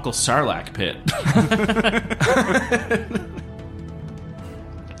tropical sarlacc pit.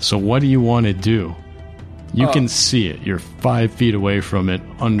 So what do you want to do? You can see it. You're 5 feet away from it,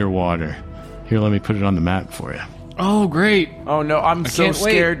 underwater. Here, let me put it on the map for you. Oh, great. Oh, no, I'm so can't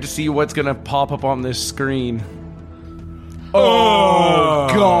wait. scared to see what's going to pop up on this screen. Oh,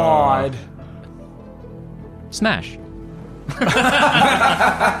 God. Smash. You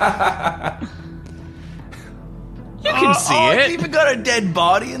can see it. It's even got a dead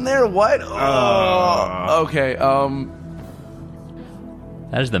body in there? What? Oh, okay,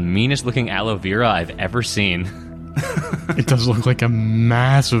 That is the meanest looking aloe vera I've ever seen. It does look like a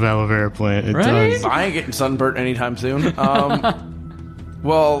massive aloe vera plant. It Right? does. I ain't getting sunburnt anytime soon.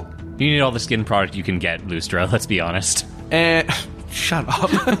 Well, You need all the skin product you can get, Lustra, let's be honest. and shut up.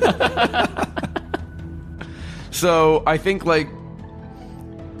 So I think like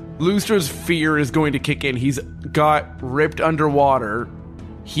Lustra's fear is going to kick in. He's got ripped underwater.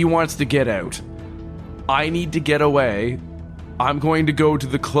 He wants to get out. I need to get away. I'm going to go to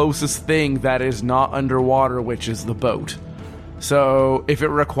the closest thing that is not underwater, which is the boat. So if it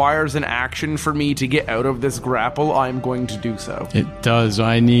requires an action for me to get out of this grapple, I'm going to do so. It does.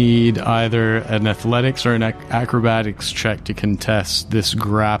 I need either an athletics or an acrobatics check to contest this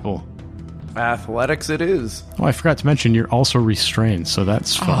grapple. Athletics it is. Oh, I forgot to mention, you're also restrained, so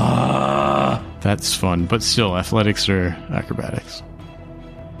that's fun. That's fun, but still, athletics or acrobatics.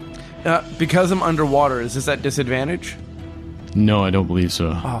 Because I'm underwater, is this at disadvantage? No, I don't believe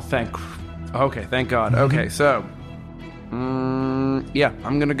so. Oh, thank God. Okay, so, yeah,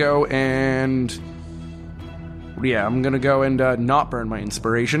 I'm gonna go and not burn my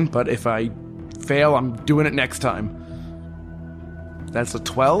inspiration. But if I fail, I'm doing it next time. That's a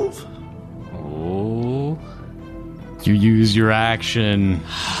 12. Oh. You use your action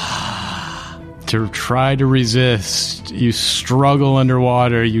to try to resist. You struggle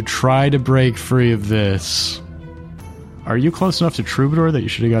underwater. You try to break free of this. Are you close enough to Troubadour that you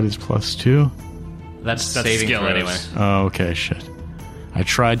should have got his +2? That's That's saving skill throws. anyway. Oh, okay, shit. I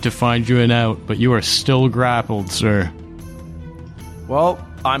tried to find you an out, but you are still grappled, sir. Well,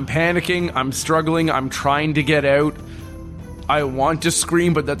 I'm panicking. I'm struggling. I'm trying to get out. I want to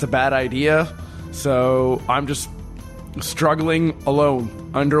scream, but that's a bad idea. So I'm just struggling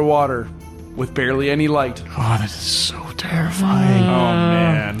alone, underwater, with barely any light. Oh, that is so terrifying. Oh,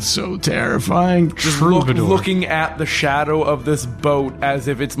 man. So terrifying. Just Troubadour. looking at the shadow of this boat as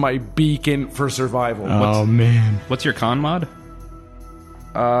if it's my beacon for survival. Oh, man. What's your con mod?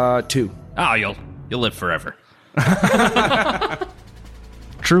 2. Oh, you'll live forever.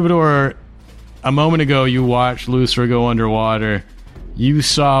 Troubadour, a moment ago you watched Lustra go underwater. You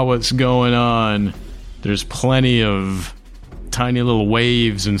saw what's going on. There's plenty of tiny little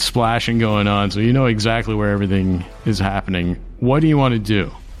waves and splashing going on, so you know exactly where everything is happening. What do you want to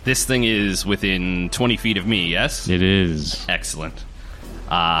do? This thing is within 20 feet of me, yes? It is. Excellent.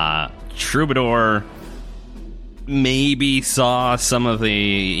 Troubadour maybe saw some of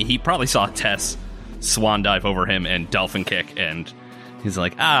the... He probably saw Tess swan dive over him and dolphin kick, and he's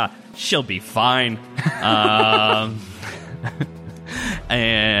like, she'll be fine.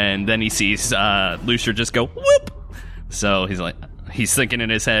 And then he sees Lustra just go, whoop! So he's thinking in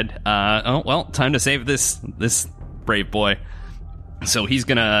his head, oh, well, time to save this brave boy. So he's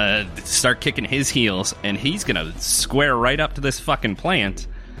gonna start kicking his heels, and he's gonna square right up to this fucking plant,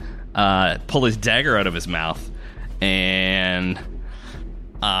 pull his dagger out of his mouth, and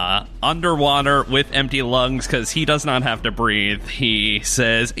underwater with empty lungs because he does not have to breathe. He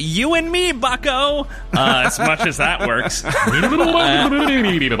says, "You and me, bucko," as much as that works. And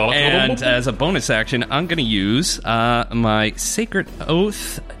as a bonus action, I'm going to use my Sacred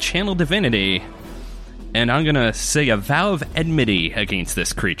Oath Channel Divinity, and I'm going to say a vow of enmity against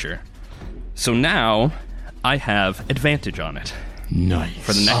this creature. So now I have advantage on it. Nice.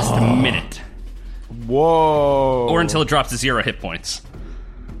 For the next minute. Whoa. Or until it drops to 0 hit points.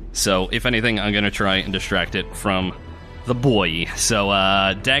 So, if anything, I'm going to try and distract it from the boy. So,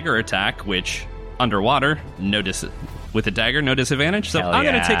 dagger attack, which, underwater, with a dagger, no disadvantage. So, Hell I'm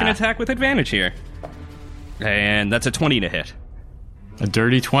going yeah. to take an attack with advantage here. And that's a 20 to hit. A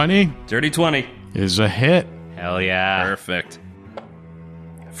dirty 20 Dirty 20. is a hit. Hell yeah. Perfect.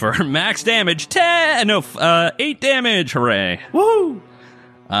 For max damage, 8 damage. Hooray. Woo!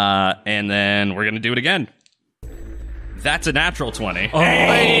 And then we're going to do it again. That's a natural 20.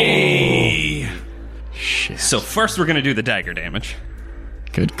 Hey! Shit. So first we're going to do the dagger damage.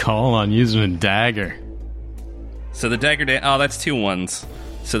 Good call on using a dagger. So the dagger that's 2 1s.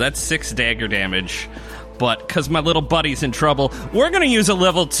 So that's 6 dagger damage. But because my little buddy's in trouble, we're going to use a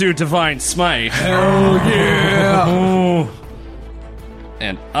level 2 Divine Smite. Oh, yeah!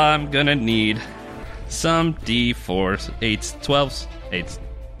 And I'm going to need some D4s, 8s, 12s, 8s.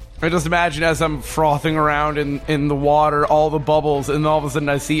 I just imagine as I'm frothing around in the water, all the bubbles, and all of a sudden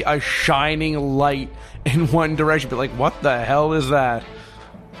I see a shining light in one direction. But like, what the hell is that?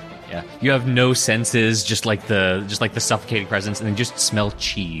 Yeah. You have no senses, just like the suffocating presence, and then just smell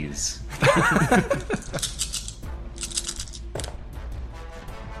cheese.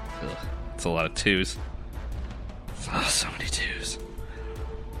 It's a lot of 2s. Oh, so many 2s.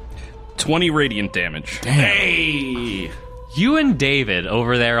 20 radiant damage. Hey! You and David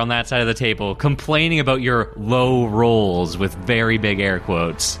over there on that side of the table complaining about your low rolls with very big air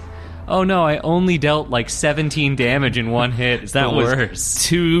quotes. Oh no, I only dealt like 17 damage in one hit. Is that That was worse?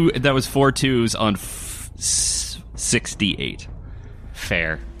 4 2s on 68.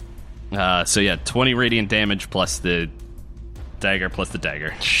 Fair. So yeah, 20 radiant damage plus the dagger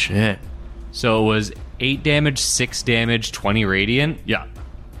Shit. So it was 8 damage, 6 damage, 20 radiant. Yeah.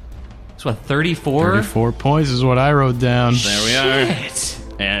 So what, 34? 34 points is what I wrote down. There we are.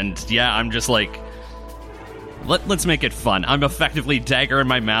 And yeah, I'm just like, let's make it fun. I'm effectively dagger in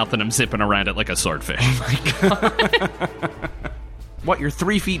my mouth and I'm zipping around it like a swordfish. What, you're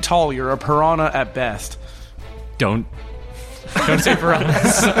 3 feet tall, you're a piranha at best. Don't say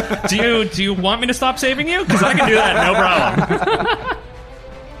piranhas. Do you want me to stop saving you? Because I can do that, no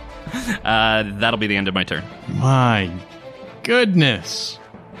problem. That'll be the end of my turn. My goodness.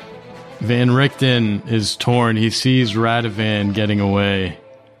 Van Richten is torn. He sees Radovan getting away.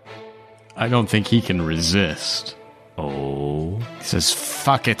 I don't think he can resist. Oh. He says,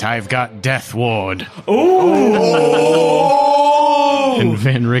 fuck it, I've got Death Ward. Oh! And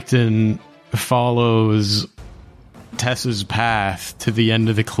Van Richten follows Tessa's path to the end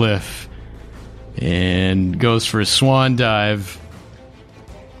of the cliff and goes for a swan dive.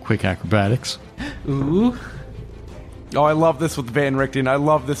 Quick acrobatics. Ooh. Oh, I love this with Van Richten. I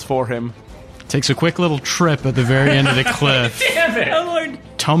love this for him. Takes a quick little trip at the very end of the cliff. Damn it. Oh, Lord.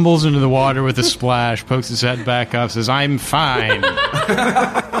 Tumbles into the water with a splash, pokes his head back up, says, I'm fine.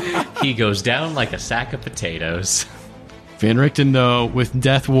 He goes down like a sack of potatoes. Van Richten, though, with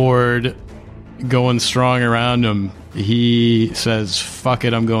Death Ward going strong around him, he says, fuck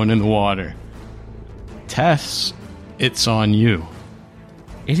it, I'm going in the water. Tess, it's on you.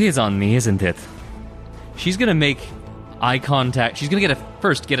 It is on me, isn't it? She's gonna make eye contact. She's gonna get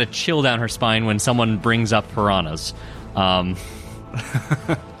a chill down her spine when someone brings up piranhas.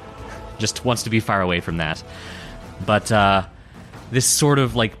 Just wants to be far away from that. But this sort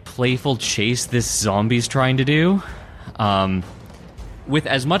of like playful chase this zombie's trying to do, with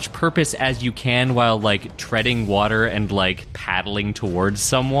as much purpose as you can while like treading water and like paddling towards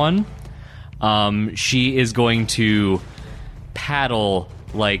someone, she is going to paddle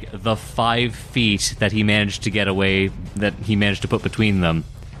like the 5 feet that he managed to get away, that he managed to put between them,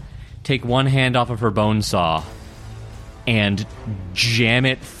 take one hand off of her bone saw and jam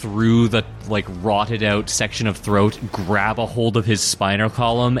it through the like rotted out section of throat, grab a hold of his spinal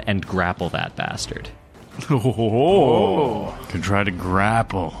column and grapple that bastard. Oh. Could try to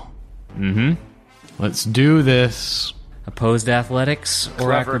grapple. Mm-hmm. Let's do this. Opposed athletics or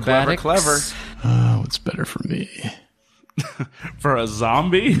Clever, acrobatics? clever. What's better for me? For a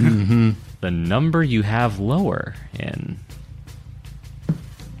zombie? The number you have lower in.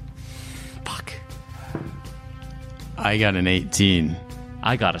 Fuck. I got an 18.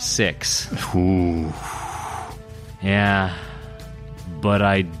 I got a 6. Ooh. Yeah. but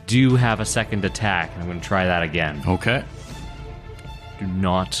I do have a second attack, and I'm going to try that again. Okay. Do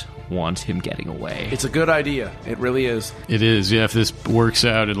not want him getting away. It's a good idea. It really is. It is. Yeah, if this works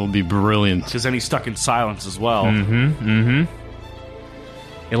out, it'll be brilliant. Because then he's stuck in silence as well.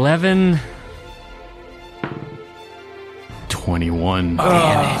 11. 21.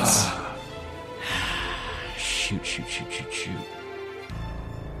 Damn it. Shoot.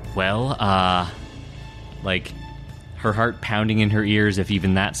 Well, like, her heart pounding in her ears, if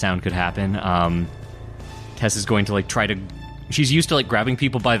even that sound could happen, Tess is going to, like, try to... She's used to, like, grabbing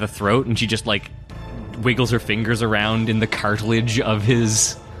people by the throat, and she just, like, wiggles her fingers around in the cartilage of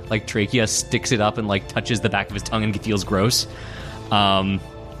his, like, trachea, sticks it up, and, like, touches the back of his tongue and feels gross. And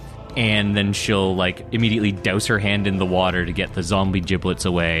then she'll, like, immediately douse her hand in the water to get the zombie giblets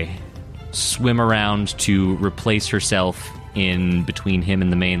away, swim around to replace herself in between him and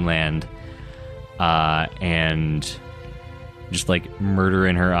the mainland, and just, like, murder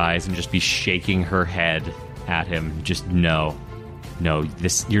in her eyes and just be shaking her head at him. Just no,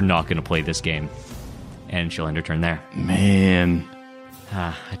 this, you're not going to play this game. And she'll end her turn there. Man.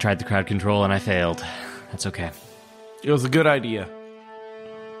 I tried the crowd control and I failed. That's okay. It was a good idea.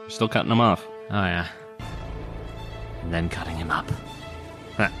 You're still cutting him off. Oh, yeah. And then cutting him up.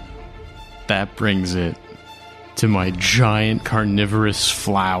 That brings it to my giant carnivorous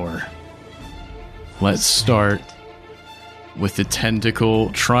flower. Let's start with the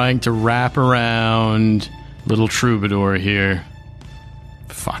tentacle trying to wrap around little troubadour here.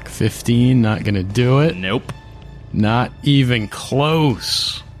 Fuck, 15, not gonna do it. Nope. Not even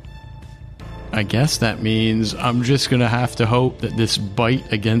close. I guess that means I'm just gonna have to hope that this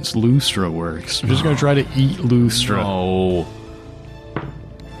bite against Lustra works. I'm just gonna try to eat Lustra. Oh.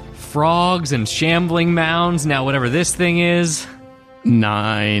 Frogs and shambling mounds. Now, whatever this thing is.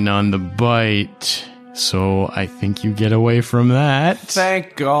 9 on the bite. So I think you get away from that.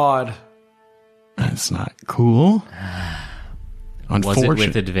 Thank God. That's not cool. Was it with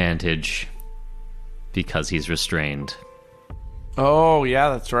Unfortunate. advantage? Because he's restrained. Oh, yeah,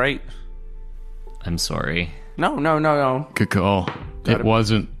 that's right. I'm sorry. No. Good call. It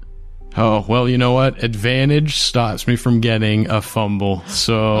wasn't. Oh, well, you know what? Advantage stops me from getting a fumble.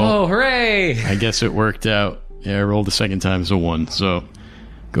 So Oh, hooray! I guess it worked out. Yeah, I rolled the second time as a 1. So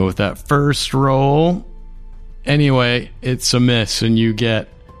go with that first roll. Anyway, it's a miss, and you get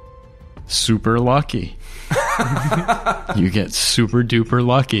super lucky. You get super duper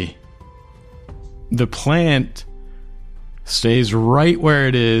lucky. The plant stays right where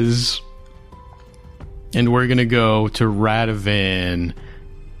it is, and we're going to go to Radovan.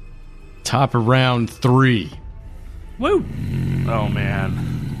 Top of round 3. Woo! Oh,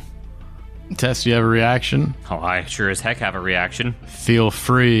 man. Tess, do you have a reaction? Oh, I sure as heck have a reaction. Feel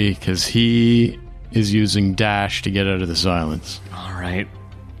free, because he is using dash to get out of the silence. All right.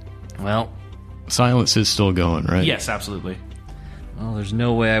 Well, Silence is still going, right? Yes, absolutely. well, there's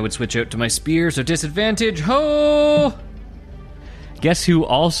no way I would switch out to my spear, so disadvantage. Ho! Guess who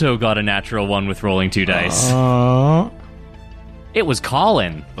also got a natural 1 with rolling 2 dice? It was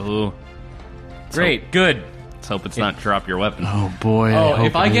Colin. Oh, Great, good. let's hope it's not drop your weapon. Oh, boy. Oh, hope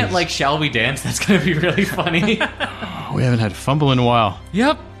if I it get, is. like, shall we dance, that's going to be really funny. We haven't had fumble in a while.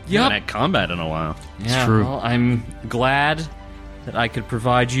 Yep. You haven't had combat in a while. Yeah, true. well, I'm glad that I could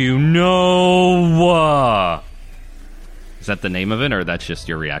provide you no Is that the name of it, or that's just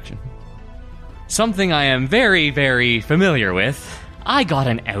your reaction? something I am very, very familiar with. I got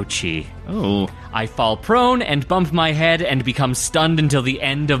an ouchie. Oh, I fall prone and bump my head and become stunned until the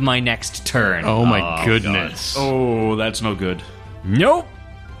end of my next turn. Oh, my goodness. Oh, that's no good. Nope.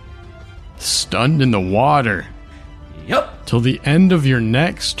 Stunned in the water. Yup. Till the end of your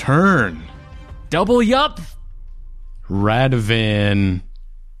next turn. Double yup. Radovan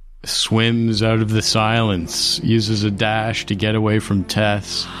swims out of the silence, uses a dash to get away from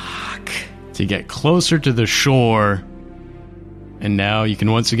Tess, to get closer to the shore, and now you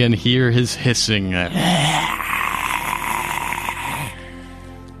can once again hear his hissing. I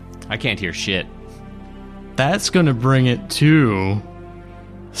can't hear shit. That's going to bring it to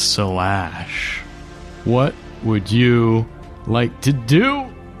Slash. What would you like to do?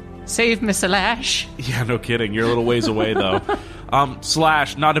 Save Miss Alash. Yeah, no kidding. You're a little ways away, though.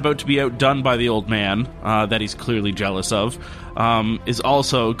 Slash, not about to be outdone by the old man that he's clearly jealous of, is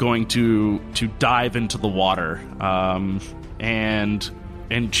also going to dive into the water and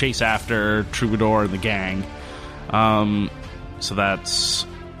chase after Troubadour and the gang. So that's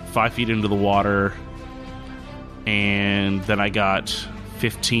 5 feet into the water, and then I got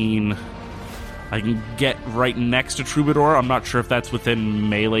 15 I can get right next to Troubadour. I'm not sure if that's within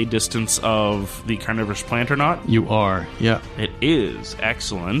melee distance of the carnivorous plant or not. You are, yeah. It is.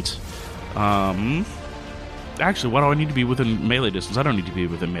 Excellent. Actually, why do I need to be within melee distance? I don't need to be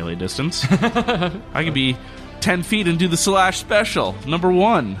within melee distance. I can be 10 feet and do the slash special. Number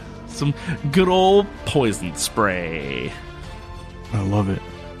 1. Some good old poison spray. I love it.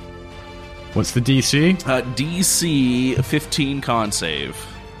 What's the DC? DC 15 con save.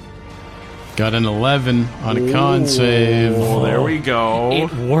 Got an 11 on a con save. Oh, there we go.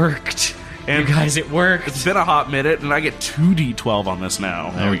 It worked. And you guys, it worked. It's been a hot minute, and I get 2d12 on this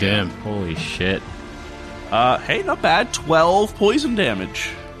now. Oh, damn. Holy shit. Hey, not bad. 12 poison damage.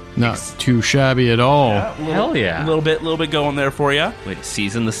 Not too shabby at all. Hell yeah. A little bit going there for you. Way to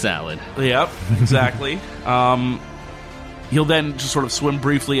season the salad. Yep, exactly. He'll then just sort of swim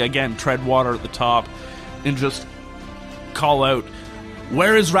briefly, again, tread water at the top, and just call out,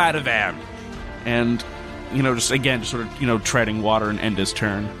 "Where is Radovan?" And, just sort of, treading water and end his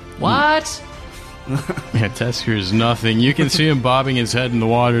turn. What? Yeah, Tess hears nothing. You can see him bobbing his head in the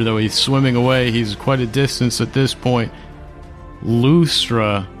water, though he's swimming away. He's quite a distance at this point.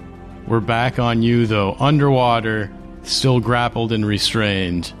 Lustra, we're back on you, though. Underwater, still grappled and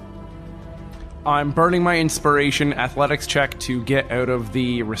restrained. I'm burning my inspiration athletics check to get out of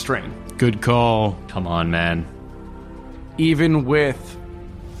the restraint. Good call. Come on, man. Even with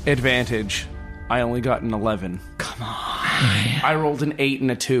advantage, I only got an 11. Come on. I rolled an 8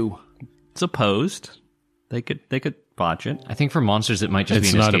 and a 2. It's opposed. They could botch it. I think for monsters, it might just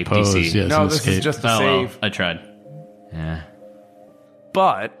It's be an not escape opposed, DC. yes. No, an this escape. is just a Oh, well, save. I tried. Yeah.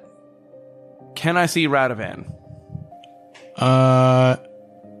 But can I see Radovan?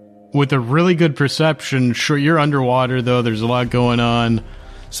 With a really good perception, sure, you're underwater, though. There's a lot going on.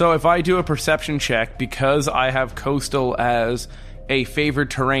 So if I do a perception check, because I have coastal as a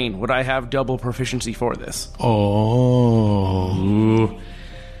favored terrain, would I have double proficiency for this? Oh. Ooh.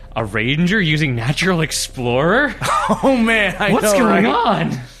 A ranger using natural explorer? Oh man, What's going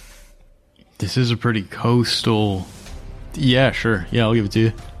on? This is a pretty coastal... Yeah, sure. Yeah, I'll give it to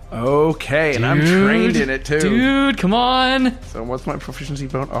you. Okay, and I'm trained in it too. Dude, come on. So what's my proficiency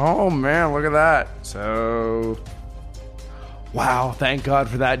bonus? Oh man, look at that. So wow, thank God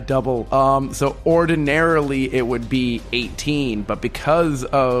for that double. So ordinarily it would be 18, but because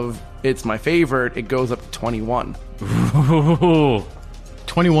of it's my favorite, it goes up to 21. Ooh.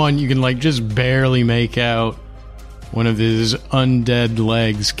 21, you can, just barely make out one of his undead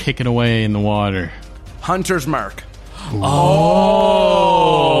legs kicking away in the water. Hunter's mark. Oh!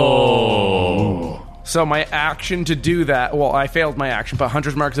 So my action to do that, well, I failed my action, but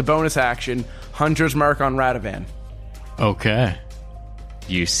Hunter's mark is a bonus action. Hunter's mark on Radovan. Okay.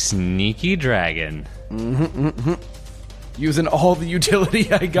 You sneaky dragon. Using all the utility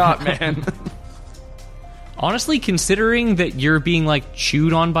I got, man. Honestly, considering that you're being,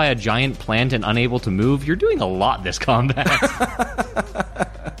 chewed on by a giant plant and unable to move, you're doing a lot this combat.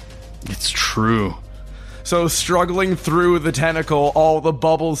 It's true. So struggling through the tentacle, all the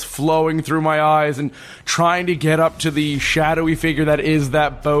bubbles flowing through my eyes and trying to get up to the shadowy figure that is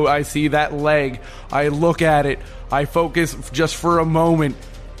that boat. I see that leg. I look at it. I focus just for a moment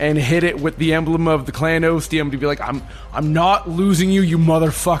and hit it with the emblem of the clan Ostium to be like, I'm not losing you, you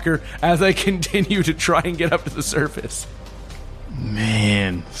motherfucker, as I continue to try and get up to the surface.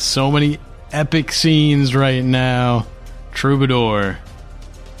 Man, so many epic scenes right now. Troubadour,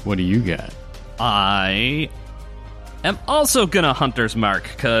 what do you got? I am also gonna Hunter's Mark,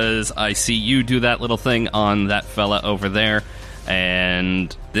 because I see you do that little thing on that fella over there,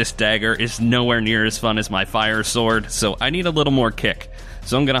 and this dagger is nowhere near as fun as my fire sword, so I need a little more kick.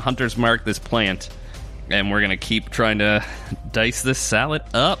 So I'm gonna Hunter's Mark this plant, and we're gonna keep trying to dice this salad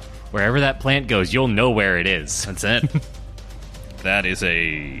up. Wherever that plant goes, you'll know where it is. That's it. That is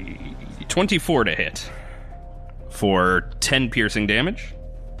a 24 to hit for 10 piercing damage.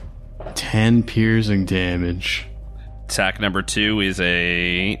 10 piercing damage. Attack number 2 is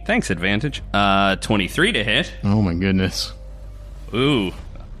a... Thanks, advantage. 23 to hit. Oh my goodness. Ooh.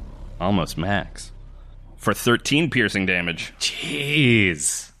 Almost max. For 13 piercing damage.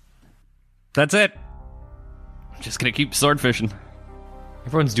 Jeez. That's it. I'm just gonna keep sword fishing.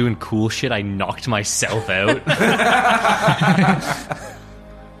 Everyone's doing cool shit. I knocked myself out.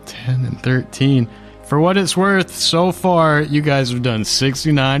 10 and 13. For what it's worth, so far, you guys have done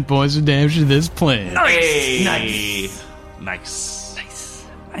 69 points of damage to this plant. Nice.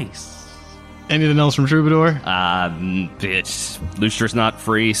 Anything else from Troubadour? Lustra's not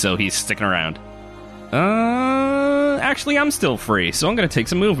free, so he's sticking around. Actually, I'm still free, so I'm gonna take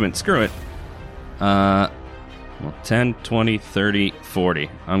some movement. Screw it. Well, 10, 20, 30, 40.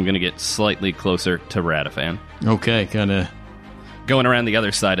 I'm going to get slightly closer to Radovan. Okay, kind of Going around the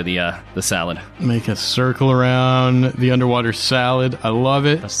other side of the salad. make a circle around the underwater salad. I love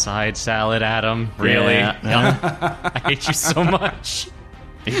it. A side salad, Adam. Really? Yeah. I hate you so much.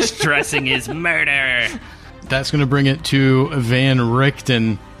 His dressing is murder. That's going to bring it to Van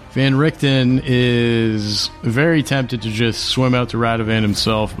Richten. Van Richten is very tempted to just swim out to Radovan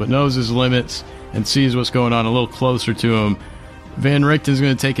himself, but knows his limits and sees what's going on a little closer to him. Van Richten's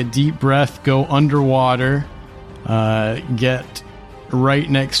going to take a deep breath, go underwater, get right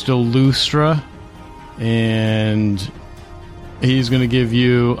next to Lustra, and he's going to give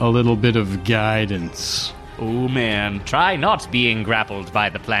you a little bit of guidance. Oh, man. Try not being grappled by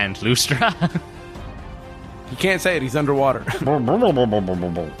the plant, Lustra. He can't say it. He's underwater.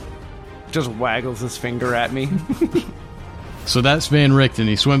 Just waggles his finger at me. So that's Van Richten.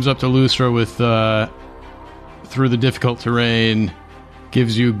 He swims up to Lustra with through the difficult terrain,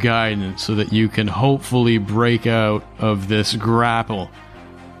 gives you guidance so that you can hopefully break out of this grapple.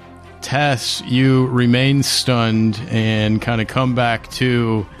 Tess, you remain stunned and kind of come back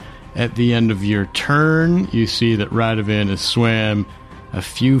to at the end of your turn. You see that Radovan has swam a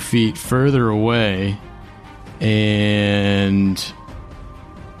few feet further away, and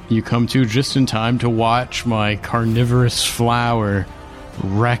you come to just in time to watch my carnivorous flower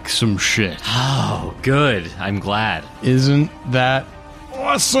wreck some shit. Oh, good. I'm glad. Isn't that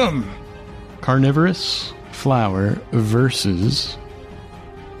awesome? Carnivorous flower versus...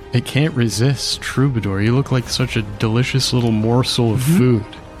 It can't resist Troubadour. You look like such a delicious little morsel of food.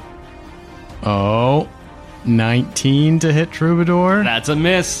 Oh, 19 to hit Troubadour? That's a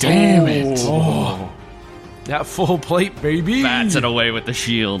miss. Damn it. Oh. That full plate, baby. Bats it away with the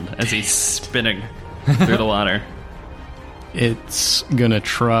shield as he's spinning through the water. It's gonna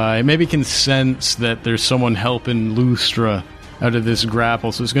try. Maybe can sense that there's someone helping Lustra out of this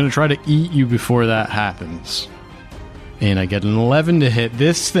grapple, so it's gonna try to eat you before that happens. And I get an 11 to hit.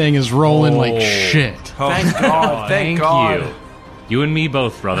 This thing is rolling like shit. Oh, thank God. Thank God. you. You and me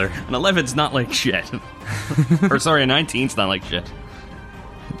both, brother. An 11's not like shit. Or sorry, a 19's not like shit.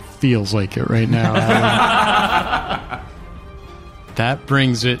 Feels like it right now, Adam. That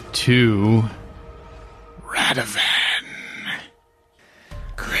brings it to Radovan.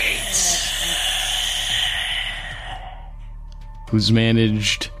 Great. Who's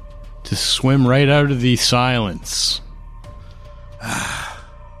managed to swim right out of the silence.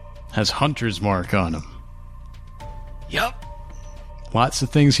 Has Hunter's Mark on him. Yup. Lots of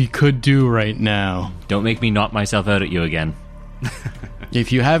things he could do right now. Don't make me knock myself out at you again.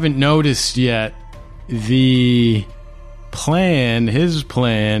 If you haven't noticed yet, the plan, his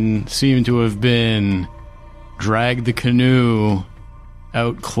plan, seemed to have been drag the canoe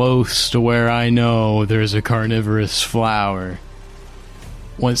out close to where I know there's a carnivorous flower.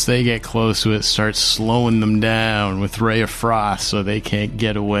 Once they get close to it, start slowing them down with Ray of Frost so they can't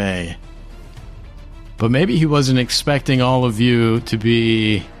get away. But maybe he wasn't expecting all of you to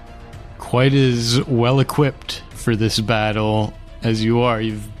be quite as well equipped for this battle as you are.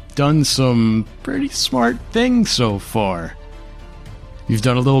 You've done some pretty smart things so far. You've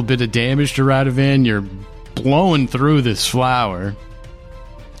done a little bit of damage to Radovan. You're blowing through this flower.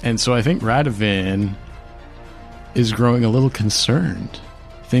 And so I think Radovan is growing a little concerned.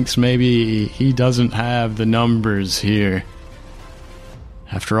 Thinks maybe he doesn't have the numbers here.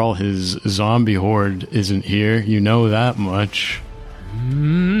 After all, his zombie horde isn't here. You know that much.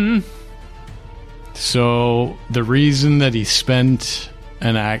 So the reason that he spent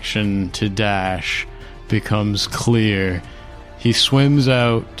an action to dash becomes clear. He swims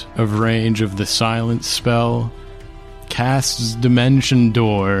out of range of the silence spell, casts Dimension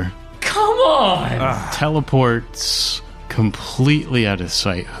Door. Come on! Teleports completely out of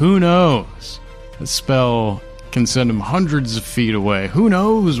sight. Who knows? The spell can send him hundreds of feet away. Who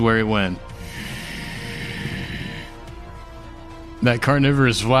knows where he went? That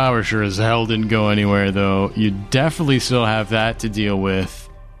carnivorous flower sure as hell didn't go anywhere, though. You definitely still have that to deal with.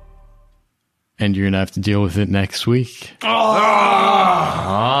 And you're going to have to deal with it next week. On.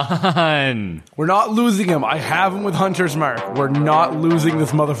 We're not losing him. I have him with Hunter's Mark. We're not losing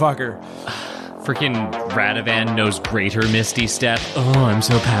this motherfucker. Freaking Radovan knows Greater Misty Step. Oh, I'm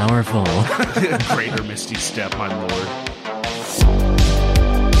so powerful. Greater Misty Step, my lord.